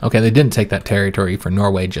assume... Okay, they didn't take that territory for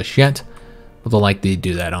Norway just yet. But they'll likely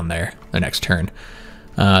do that on their next turn.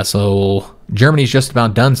 So Germany's just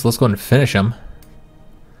about done, so let's go ahead and finish them.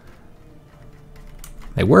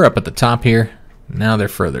 They were up at the top here. Now they're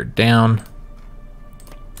further down.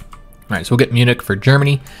 Alright, so we'll get Munich for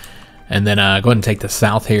Germany, and then go ahead and take the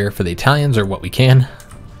south here for the Italians, or what we can.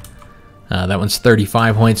 That one's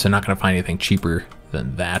 35 points, so not going to find anything cheaper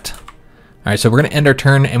than that. Alright, so we're going to end our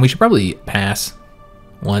turn, and we should probably pass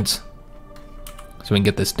once, so we can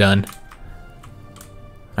get this done.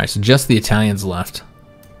 Alright, so just the Italians left.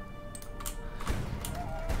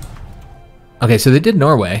 Okay, so they did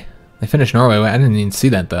Norway. They finished Norway. I didn't even see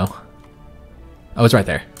that, though. Oh, it's right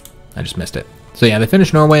there. I just missed it. So yeah, they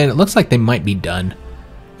finished Norway, and it looks like they might be done.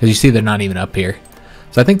 Because you see they're not even up here.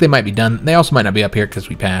 So I think they might be done. They also might not be up here because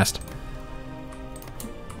we passed.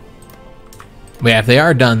 But yeah, if they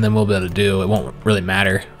are done, then we'll be able to do. It won't really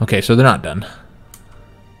matter. Okay, so they're not done.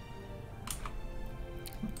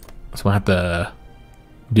 So we'll have to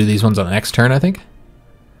do these ones on the next turn, I think.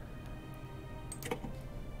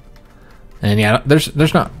 And yeah,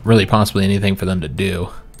 there's not really possibly anything for them to do.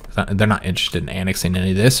 They're not interested in annexing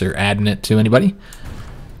any of this or adding it to anybody.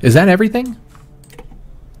 Is that everything?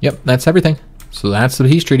 Yep, that's everything. So that's the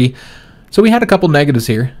peace treaty. So we had a couple negatives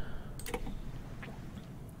here.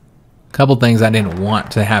 A couple things I didn't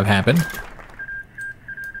want to have happen.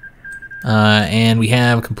 And we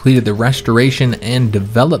have completed the restoration and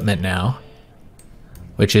development now,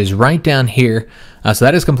 which is right down here. So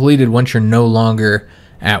that is completed once you're no longer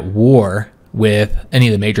at war with any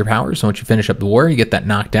of the major powers. So once you finish up the war, you get that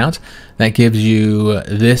knocked out. That gives you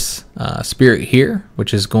this spirit here,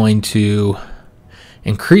 which is going to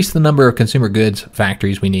increase the number of consumer goods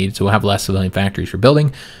factories we need. So we'll have less civilian factories for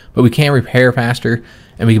building, but we can repair faster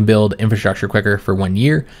and we can build infrastructure quicker for 1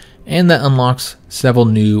 year. And that unlocks several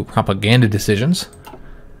new propaganda decisions.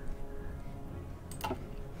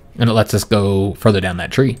 And it lets us go further down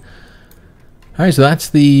that tree. All right, so that's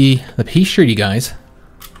the peace treaty, guys.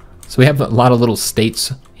 So we have a lot of little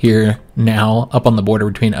states here now up on the border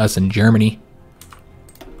between us and Germany.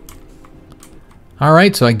 All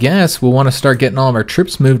right, so I guess we'll want to start getting all of our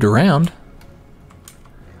troops moved around.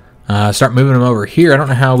 Start moving them over here. I don't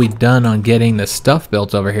know how we've done on getting the stuff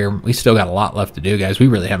built over here. We still got a lot left to do, guys. We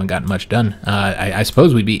really haven't gotten much done. I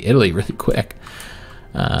suppose we beat Italy really quick.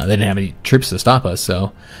 They didn't have any troops to stop us,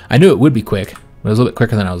 so I knew it would be quick. But it was a little bit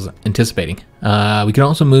quicker than I was anticipating. We can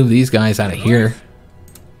also move these guys out of here.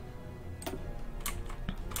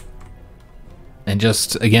 And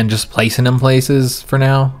just, again, just placing them places for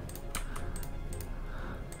now.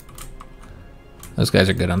 Those guys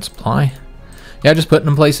are good on supply. Yeah, just putting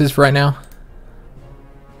them places for right now.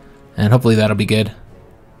 And hopefully that'll be good.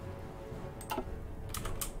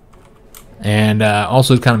 And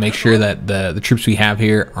also kind of make sure that the troops we have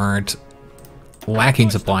here aren't lacking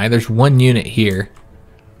supply. There's one unit here.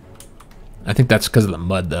 I think that's because of the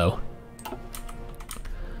mud, though.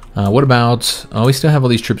 What about... Oh, we still have all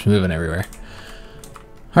these troops moving everywhere.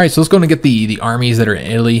 Alright, so let's go and get the armies that are in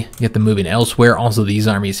Italy, get them moving elsewhere. Also these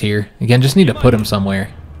armies here. Again, just need to put them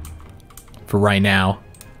somewhere for right now.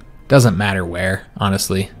 Doesn't matter where,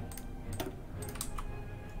 honestly.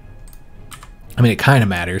 I mean, it kind of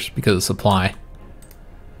matters because of supply.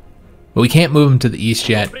 But we can't move them to the east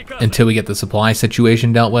yet until we get the supply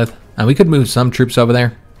situation dealt with. We could move some troops over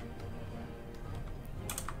there.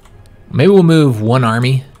 Maybe we'll move one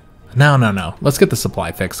army. No. Let's get the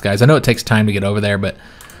supply fixed, guys. I know it takes time to get over there, but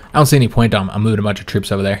I don't see any point on moving a bunch of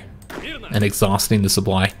troops over there and exhausting the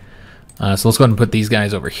supply. So let's go ahead and put these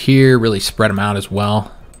guys over here. Really spread them out as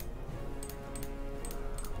well.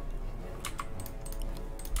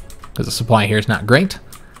 Because the supply here is not great.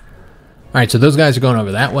 Alright, so those guys are going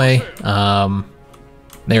over that way.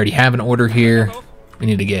 They already have an order here. We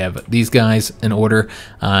need to give these guys an order.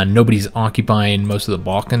 Nobody's occupying most of the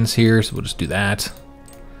Balkans here, so we'll just do that.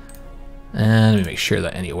 And let me make sure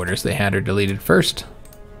that any orders they had are deleted first.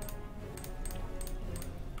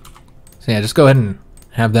 So yeah, just go ahead and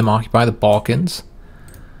have them occupy the Balkans.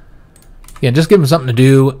 Yeah, just give them something to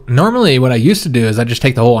do. Normally, what I used to do is I just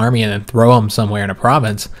take the whole army and then throw them somewhere in a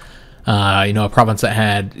province. You know, a province that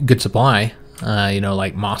had good supply. You know,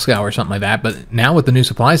 like Moscow or something like that. But now with the new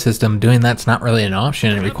supply system, doing that's not really an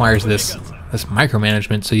option. It requires this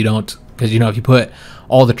micromanagement, so you don't, because you know, if you put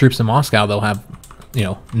all the troops in Moscow, they'll have, you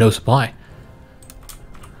know, no supply.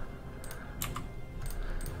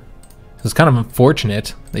 So it's kind of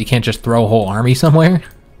unfortunate that you can't just throw a whole army somewhere.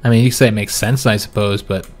 I mean, you can say it makes sense, I suppose,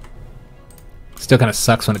 but it still kind of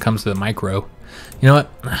sucks when it comes to the micro. You know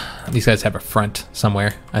what? These guys have a front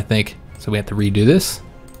somewhere, I think. So we have to redo this.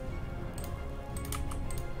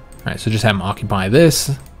 Alright, so just have them occupy this.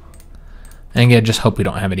 And again, just hope we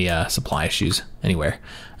don't have any supply issues anywhere.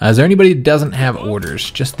 Is there anybody who doesn't have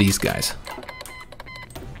orders? Just these guys.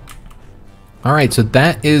 Alright, so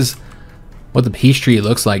that is what the peace treaty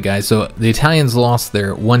looks like, guys. So the Italians lost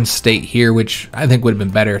their one state here, which I think would have been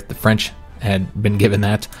better if the French had been given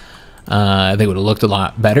that. I think it would have looked a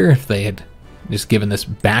lot better if they had just given this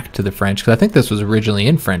back to the French, because I think this was originally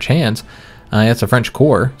in French hands. It's a French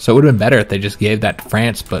core, so it would have been better if they just gave that to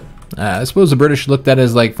France. But I suppose the British looked at it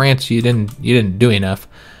as like, France, you didn't do enough,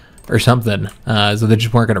 or something. So they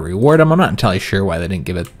just weren't going to reward them. I'm not entirely sure why they didn't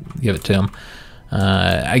give it to them.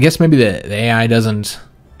 I guess maybe the AI doesn't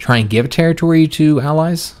try and give territory to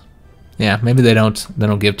allies. Yeah, maybe they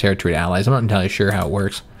don't give territory to allies. I'm not entirely sure how it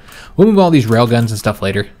works. We'll move all these railguns and stuff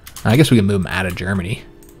later. I guess we can move them out of Germany.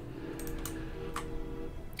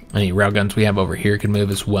 Any railguns we have over here can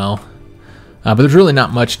move as well. But there's really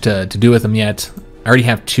not much to do with them yet. I already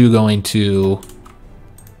have 2 going to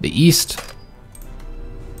the east.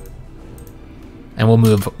 And we'll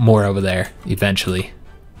move more over there eventually.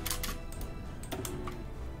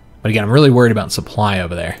 But again, I'm really worried about supply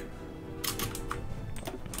over there.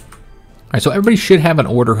 Alright, so everybody should have an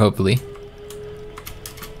order, hopefully.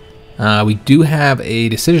 We do have a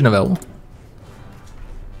decision available.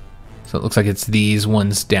 So it looks like it's these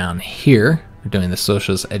ones down here. We're doing the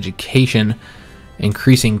socialist education,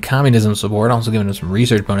 increasing communism support, also giving them some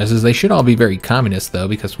research bonuses. They should all be very communist, though,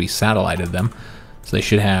 because we satellited them. So they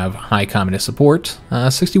should have high communist support.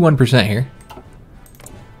 61% here.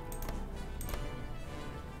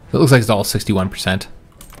 So it looks like it's all 61%.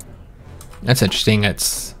 That's interesting.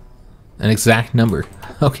 That's an exact number.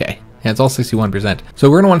 Okay. Yeah, it's all 61%. So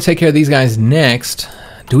we're going to want to take care of these guys next.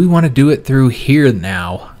 Do we want to do it through here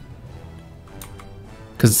now?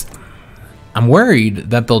 Because I'm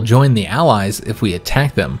worried that they'll join the Allies if we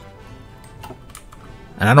attack them.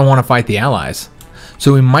 And I don't want to fight the Allies.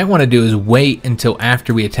 So what we might want to do is wait until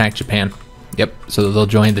after we attack Japan. Yep, so they'll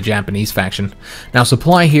join the Japanese faction. Now,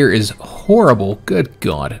 supply here is horrible. Good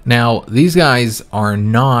God. Now, these guys are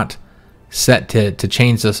not set to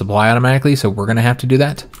change the supply automatically, so we're going to have to do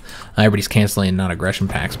that. Everybody's canceling non-aggression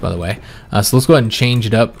pacts, by the way. So let's go ahead and change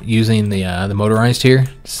it up using the motorized here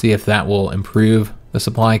to see if that will improve the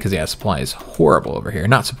supply, because yeah, supply is horrible over here.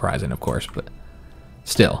 Not surprising, of course, but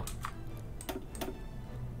still.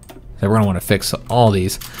 So we're going to want to fix all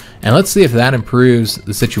these. And let's see if that improves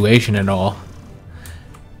the situation at all.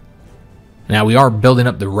 Now, we are building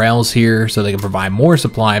up the rails here so they can provide more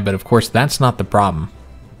supply, but of course that's not the problem.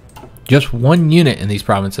 Just one unit in these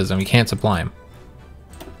provinces and we can't supply them.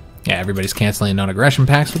 Yeah, everybody's canceling non-aggression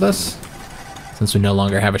pacts with us. So since we no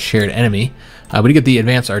longer have a shared enemy. We did get the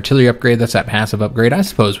advanced artillery upgrade. That's that passive upgrade. I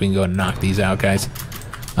suppose we can go and knock these out, guys.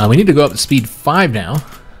 We need to go up to speed 5 now,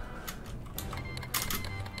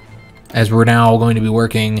 as we're now going to be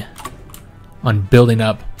working on building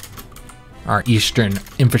up our eastern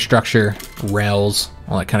infrastructure, rails,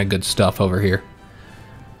 all that kind of good stuff over here.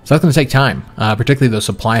 So that's going to take time. Particularly those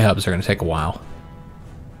supply hubs are going to take a while.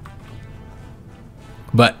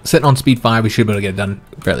 But sitting on speed 5, we should be able to get it done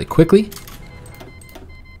fairly quickly.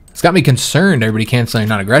 It's got me concerned, everybody canceling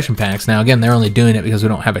non-aggression pacts. Now, again, they're only doing it because we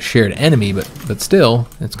don't have a shared enemy, but still,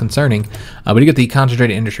 it's concerning. We do get the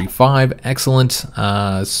Concentrated Industry 5. Excellent.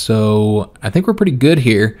 So I think we're pretty good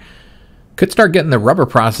here. Could start getting the rubber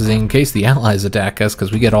processing in case the Allies attack us,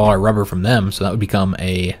 because we get all our rubber from them, so that would become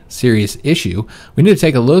a serious issue. We need to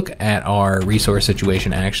take a look at our resource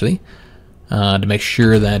situation, actually, to make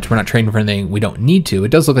sure that we're not trading for anything we don't need to.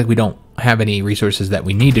 It does look like we don't have any resources that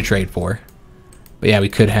we need to trade for. But yeah, we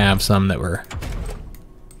could have some that we're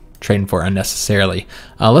trading for unnecessarily.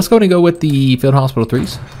 Let's go ahead and go with the Field Hospital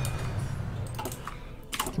 3s.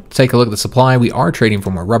 Let's take a look at the supply. We are trading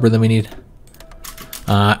for more rubber than we need.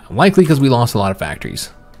 Likely because we lost a lot of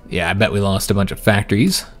factories. Yeah, I bet we lost a bunch of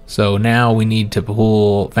factories. So now we need to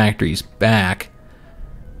pull factories back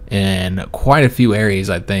in quite a few areas,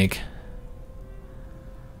 I think.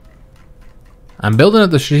 I'm building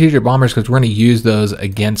up the strategic bombers because we're going to use those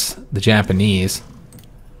against the Japanese.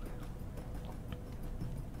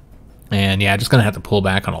 And yeah, just going to have to pull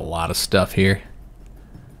back on a lot of stuff here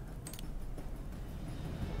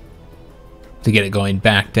to get it going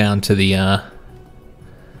back down to the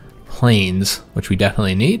plains, which we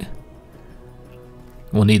definitely need.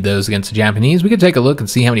 We'll need those against the Japanese. We could take a look and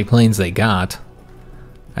see how many planes they got.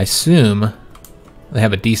 I assume they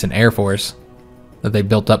have a decent air force that they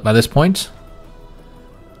built up by this point.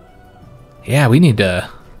 Yeah, we need to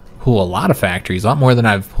pull a lot of factories, a lot more than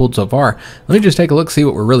I've pulled so far. Let me just take a look, see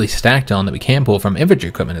what we're really stacked on that we can pull from. Infantry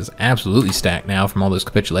equipment is absolutely stacked now from all those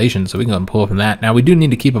capitulations, so we can go and pull from that. Now, we do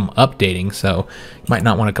need to keep them updating, so you might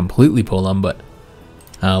not want to completely pull them, but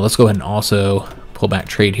let's go ahead and also pull back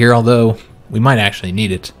trade here, although we might actually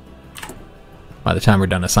need it by the time we're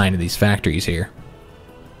done assigning these factories here.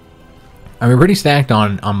 I mean, we're pretty stacked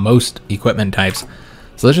on most equipment types.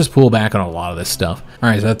 So let's just pull back on a lot of this stuff. All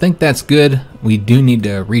right, so I think that's good. We do need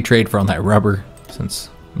to retrade for all that rubber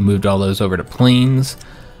since we moved all those over to planes.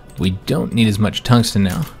 We don't need as much tungsten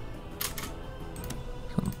now.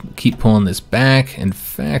 So keep pulling this back. In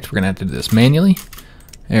fact, we're gonna have to do this manually.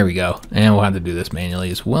 There we go. And we'll have to do this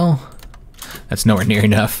manually as well. That's nowhere near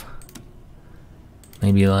enough.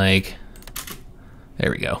 Maybe like,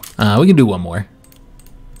 there we go. We can do one more.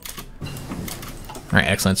 All right,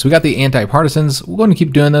 excellent. So we got the anti-partisans. We're going to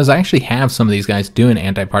keep doing those. I actually have some of these guys doing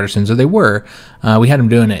anti-partisans, or they were. We had them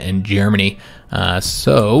doing it in Germany.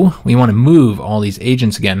 So we want to move all these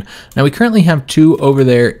agents again. Now we currently have 2 over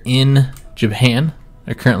there in Japan.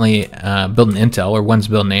 They're currently building intel, or one's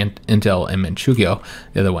building intel in Manchukuo,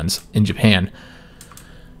 the other one's in Japan.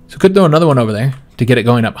 So could throw another one over there to get it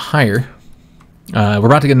going up higher. We're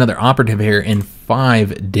about to get another operative here in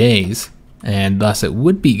 5 days. And thus it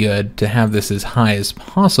would be good to have this as high as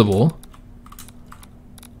possible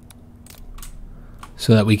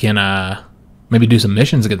so that we can maybe do some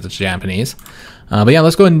missions against the Japanese. But yeah,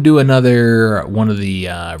 let's go ahead and do another one of the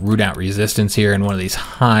root out resistance here in one of these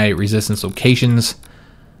high resistance locations.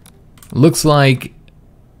 Looks like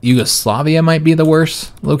Yugoslavia might be the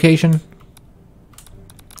worst location.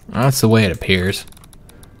 That's the way it appears.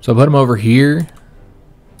 So I'll put them over here.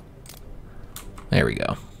 There we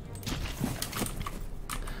go.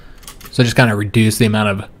 So just kind of reduce the amount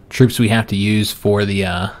of troops we have to use for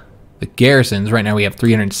the garrisons. Right now we have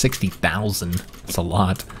 360,000. That's a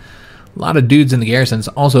lot. A lot of dudes in the garrisons.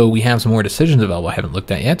 Also, we have some more decisions available I haven't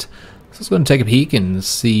looked at yet. So let's go ahead and take a peek and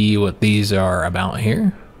see what these are about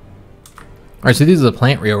here. All right, so these are the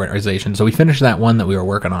plant reorganization. So we finished that one that we were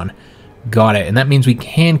working on. Got it, and that means we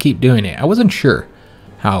can keep doing it. I wasn't sure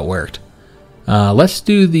how it worked. Let's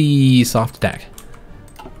do the soft attack.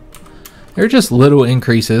 They're just little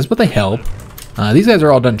increases, but they help. These guys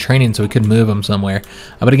are all done training, so we could move them somewhere.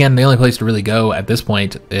 But again, the only place to really go at this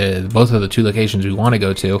point is both of the 2 locations we want to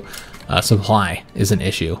go to. Supply is an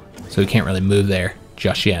issue, so we can't really move there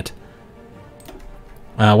just yet.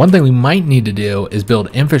 One thing we might need to do is build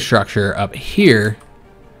infrastructure up here,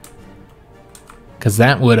 because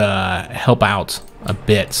that would help out a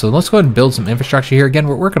bit. So let's go ahead and build some infrastructure here. Again,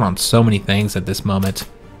 we're working on so many things at this moment.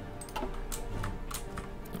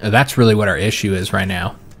 That's really what our issue is right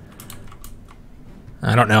now.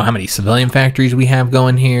 I don't know how many civilian factories we have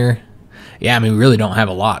going here. Yeah, I mean, we really don't have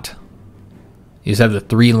a lot. You just have the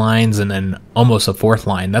 3 lines and then almost a 4th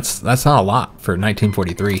line. That's not a lot for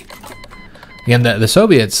 1943. Again, the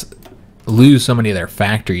Soviets lose so many of their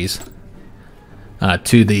factories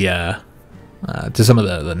to some of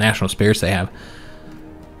the national spirits they have.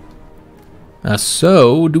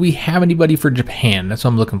 So, do we have anybody for Japan? That's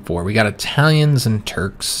what I'm looking for. We got Italians and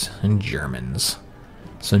Turks and Germans.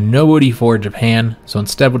 So nobody for Japan. So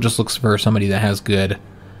instead, we'll just look for somebody that has good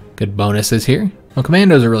bonuses here. Well,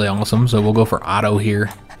 commandos are really awesome, so we'll go for Otto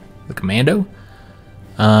here, the commando.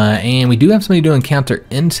 And we do have somebody doing counter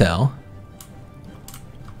intel.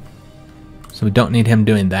 So we don't need him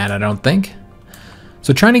doing that, I don't think.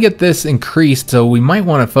 So trying to get this increased, so we might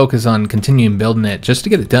want to focus on continuing building it just to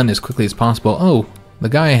get it done as quickly as possible. Oh, the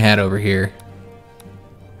guy I had over here.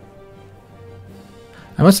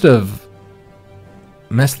 I must have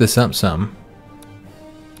messed this up some.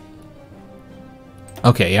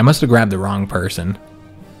 Okay, I must have grabbed the wrong person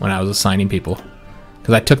when I was assigning people,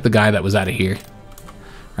 because I took the guy that was out of here.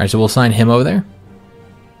 Alright, so we'll assign him over there.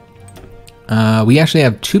 We actually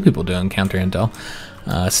have 2 people doing counter intel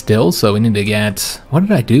still, so we need to get... What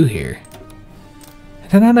did I do here?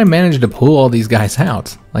 How did I manage to pull all these guys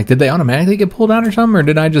out? Like, did they automatically get pulled out or something, or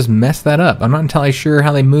did I just mess that up? I'm not entirely sure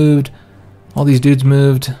how they moved. All these dudes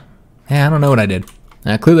moved. Yeah, I don't know what I did.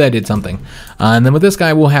 Clearly I did something. And then with this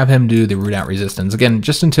guy, we'll have him do the root out resistance. Again,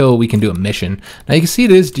 just until we can do a mission. Now you can see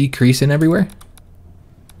it is decreasing everywhere.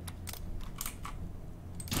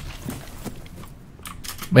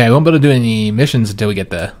 But yeah, we won't be able to do any missions until we get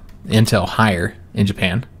the intel higher in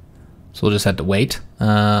Japan. So we'll just have to wait.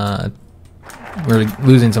 We're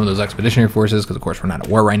losing some of those expeditionary forces because, of course, we're not at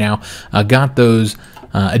war right now. Got those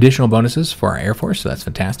additional bonuses for our Air Force, so that's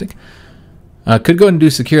fantastic. Could go ahead and do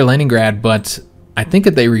secure Leningrad, but I think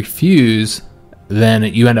if they refuse, then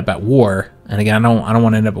you end up at war. And again, I don't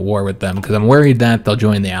want to end up at war with them because I'm worried that they'll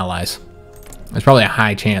join the Allies. There's probably a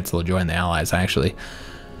high chance they'll join the Allies, actually.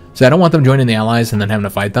 So I don't want them joining the Allies and then having to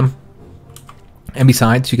fight them. And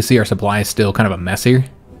besides, you can see our supply is still kind of a mess here.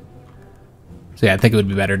 So yeah, I think it would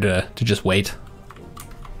be better to just wait.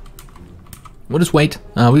 We'll just wait.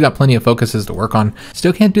 We've got plenty of focuses to work on.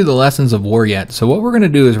 Still can't do the lessons of war yet. So what we're going to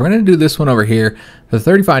do is we're going to do this one over here for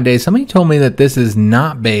 35 days. Somebody told me that this is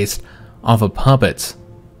not based off of puppets.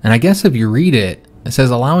 And I guess if you read it, it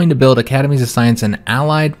says allowing to build academies of science in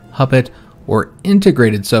allied, puppet, or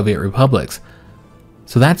integrated Soviet republics.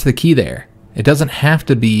 So that's the key there. It doesn't have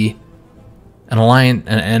to be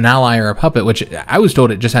an ally or a puppet, which I was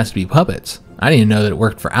told it just has to be puppets. I didn't even know that it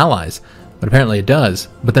worked for allies. But apparently it does.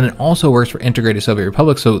 But then it also works for integrated Soviet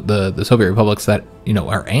republics, so the Soviet republics that, you know,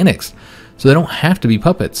 are annexed. So they don't have to be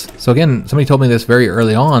puppets. So again, somebody told me this very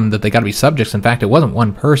early on that they got to be subjects. In fact, it wasn't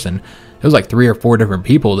one person. It was like 3 or 4 different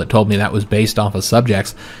people that told me that was based off of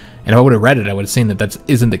subjects. And if I would have read it, I would have seen that that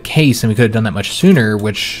isn't the case, and we could have done that much sooner,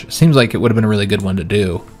 which seems like it would have been a really good one to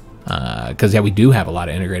do. Because, yeah, we do have a lot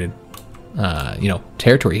of integrated,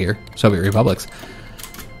 territory here, Soviet republics.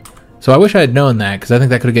 So I wish I had known that, because I think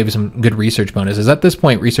that could have gave you some good research bonuses. At this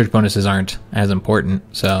point, research bonuses aren't as important,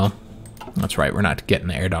 so that's right, we're not getting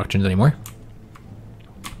the air doctrines anymore.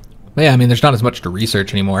 But yeah, I mean, there's not as much to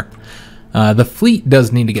research anymore. The fleet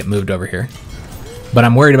does need to get moved over here, but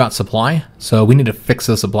I'm worried about supply, so we need to fix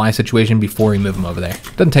the supply situation before we move them over there.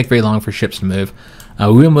 It doesn't take very long for ships to move. We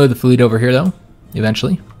will move the fleet over here, though,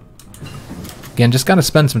 eventually. Again, just got to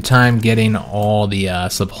spend some time getting all the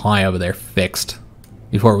supply over there fixed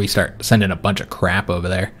before we start sending a bunch of crap over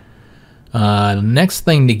there. Next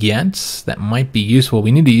thing to get that might be useful,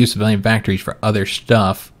 we need to use civilian factories for other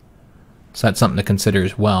stuff. So that's something to consider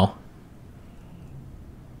as well.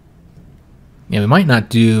 Yeah, we might not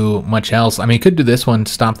do much else. I mean, could do this one,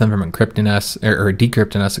 stop them from encrypting us, or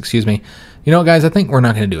decrypting us, excuse me. You know what, guys, I think we're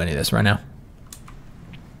not going to do any of this right now.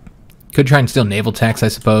 Could try and steal naval tax, I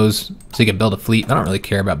suppose, so you can build a fleet. I don't really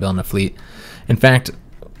care about building a fleet. In fact,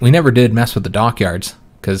 we never did mess with the dockyards,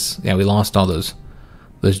 because, yeah, we lost all those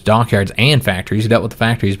dockyards and factories. We dealt with the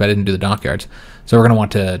factories, but I didn't do the dockyards. So we're going to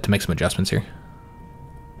want to make some adjustments here.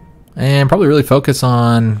 And probably really focus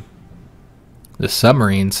on the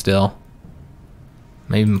submarines still.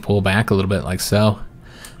 Maybe even pull back a little bit like so.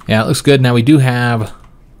 Yeah, it looks good. Now we do have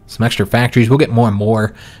some extra factories. We'll get more and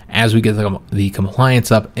more as we get the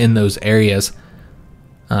compliance up in those areas.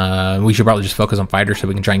 We should probably just focus on fighters so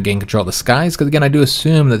we can try and gain control of the skies. Because again, I do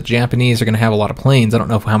assume that the Japanese are going to have a lot of planes. I don't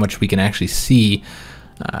know how much we can actually see.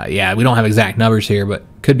 Yeah, we don't have exact numbers here, but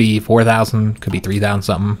could be 4,000, could be 3,000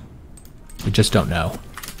 something. We just don't know.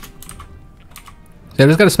 So I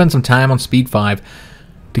just got to spend some time on Speed 5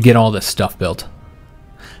 to get all this stuff built.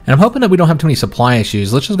 And I'm hoping that we don't have too many supply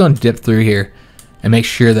issues. Let's just go and dip through here and make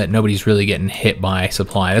sure that nobody's really getting hit by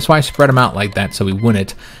supply. That's why I spread them out like that, so we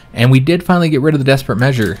wouldn't. And we did finally get rid of the desperate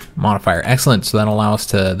measure modifier. Excellent. So that'll allow us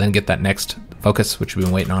to then get that next focus, which we've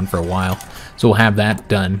been waiting on for a while. So we'll have that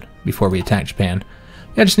done before we attack Japan.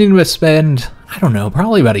 Yeah, just need to spend, I don't know,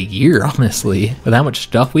 probably about a year, honestly, with how much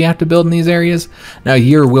stuff we have to build in these areas. Now, a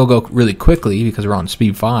year will go really quickly because we're on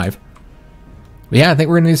speed 5. But yeah, I think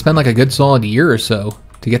we're going to need to spend like a good solid year or so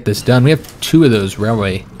to get this done. We have 2 of those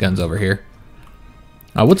railway guns over here.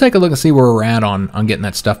 We'll take a look and see where we're at on getting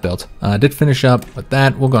that stuff built. Did finish up with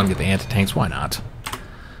that. We'll go and get the anti-tanks. Why not?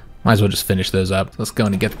 Might as well just finish those up. Let's go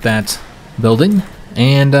and get that building.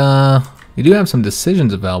 And we do have some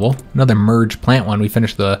decisions available. Another merge plant one. We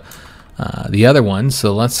finished the other one.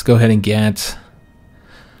 So let's go ahead and get...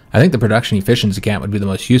 I think the production efficiency gap would be the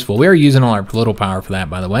most useful. We are using all our political power for that,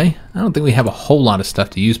 by the way. I don't think we have a whole lot of stuff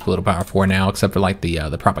to use political power for now, except for like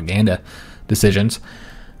the propaganda decisions.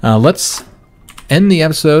 Let's end the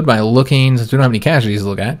episode by looking, since we don't have any casualties to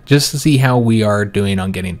look at, just to see how we are doing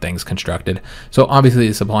on getting things constructed. So obviously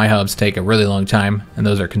the supply hubs take a really long time, and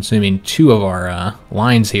those are consuming 2 of our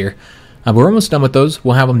lines here. But we're almost done with those.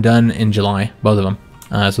 We'll have them done in July, both of them.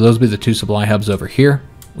 So those will be the 2 supply hubs over here.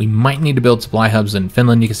 We might need to build supply hubs in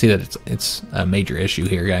Finland. You can see that it's a major issue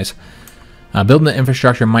here, guys. Building the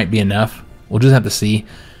infrastructure might be enough. We'll just have to see.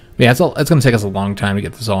 But yeah, it's going to take us a long time to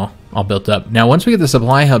get this all built up. Now, once we get the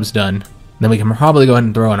supply hubs done, then we can probably go ahead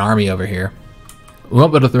and throw an army over here. We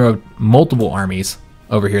won't be able to throw multiple armies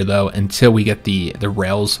over here, though, until we get the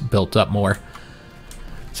rails built up more.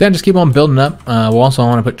 So yeah, just keep on building up. We'll also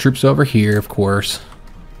want to put troops over here, of course.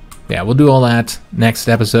 Yeah, we'll do all that next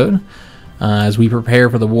episode. As we prepare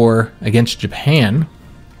for the war against Japan.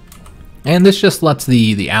 And this just lets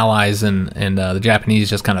the Allies and the Japanese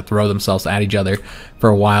just kind of throw themselves at each other for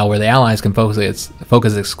a while, where the Allies can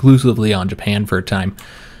focus exclusively on Japan for a time.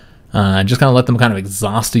 Just kind of let them kind of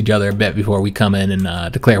exhaust each other a bit before we come in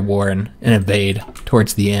and declare war and invade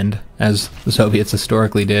towards the end, as the Soviets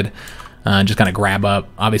historically did. Just kind of grab up.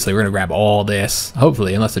 Obviously, we're going to grab all this,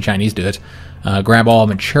 hopefully, unless the Chinese do it. Grab all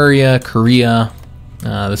Manchuria, Korea,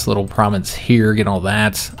 this little province here, get all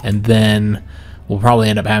that, and then we'll probably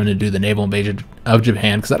end up having to do the naval invasion of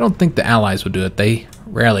Japan, because I don't think the Allies would do it. They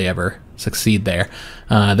rarely ever succeed there.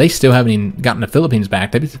 They still haven't even gotten the Philippines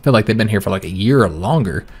back. They feel like they've been here for like a year or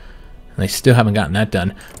longer, and they still haven't gotten that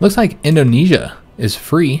done. Looks like Indonesia is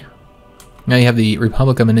free. Now you have the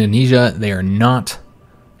Republic of Indonesia. They are not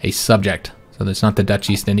a subject, so it's not the Dutch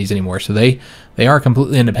East Indies anymore. So they are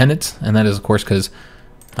completely independent, and that is, of course, because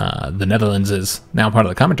the Netherlands is now part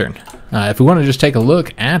of the Comintern. If we want to just take a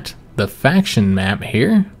look at the faction map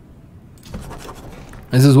here,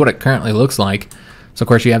 this is what it currently looks like. So of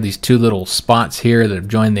course you have these 2 little spots here that have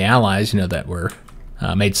joined the Allies, that were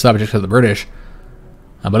made subject to the British.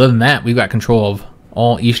 But other than that, we've got control of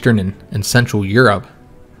all Eastern and Central Europe.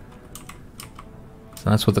 So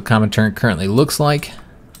that's what the Comintern currently looks like.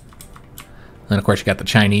 Then of course you got the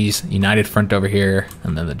Chinese United Front over here,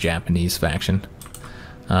 and then the Japanese faction.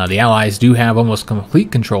 The Allies do have almost complete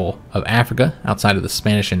control of Africa outside of the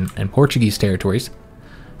Spanish and Portuguese territories.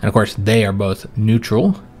 And of course, they are both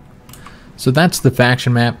neutral. So that's the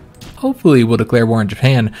faction map. Hopefully, we'll declare war on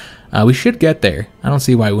Japan. We should get there. I don't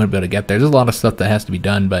see why we wouldn't be able to get there. There's a lot of stuff that has to be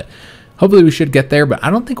done, but hopefully we should get there. But I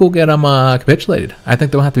don't think we'll get them capitulated. I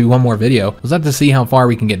think there'll have to be one more video. We'll have to see how far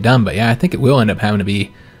we can get done. But yeah, I think it will end up having to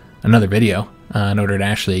be another video in order to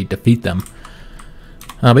actually defeat them.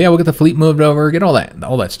 But yeah, we'll get the fleet moved over, get all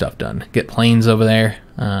that stuff done, get planes over there.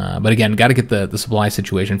 But again, got to get the supply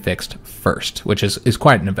situation fixed first, which is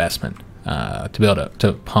quite an investment to be able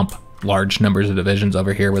to pump large numbers of divisions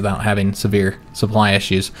over here without having severe supply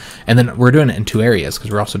issues. And then we're doing it in 2 areas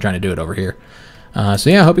because we're also trying to do it over here.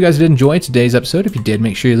 So yeah, I hope you guys did enjoy today's episode. If you did,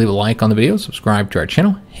 make sure you leave a like on the video, subscribe to our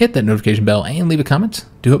channel, hit that notification bell, and leave a comment.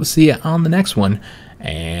 Do hope to see you on the next one.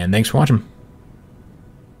 And thanks for watching.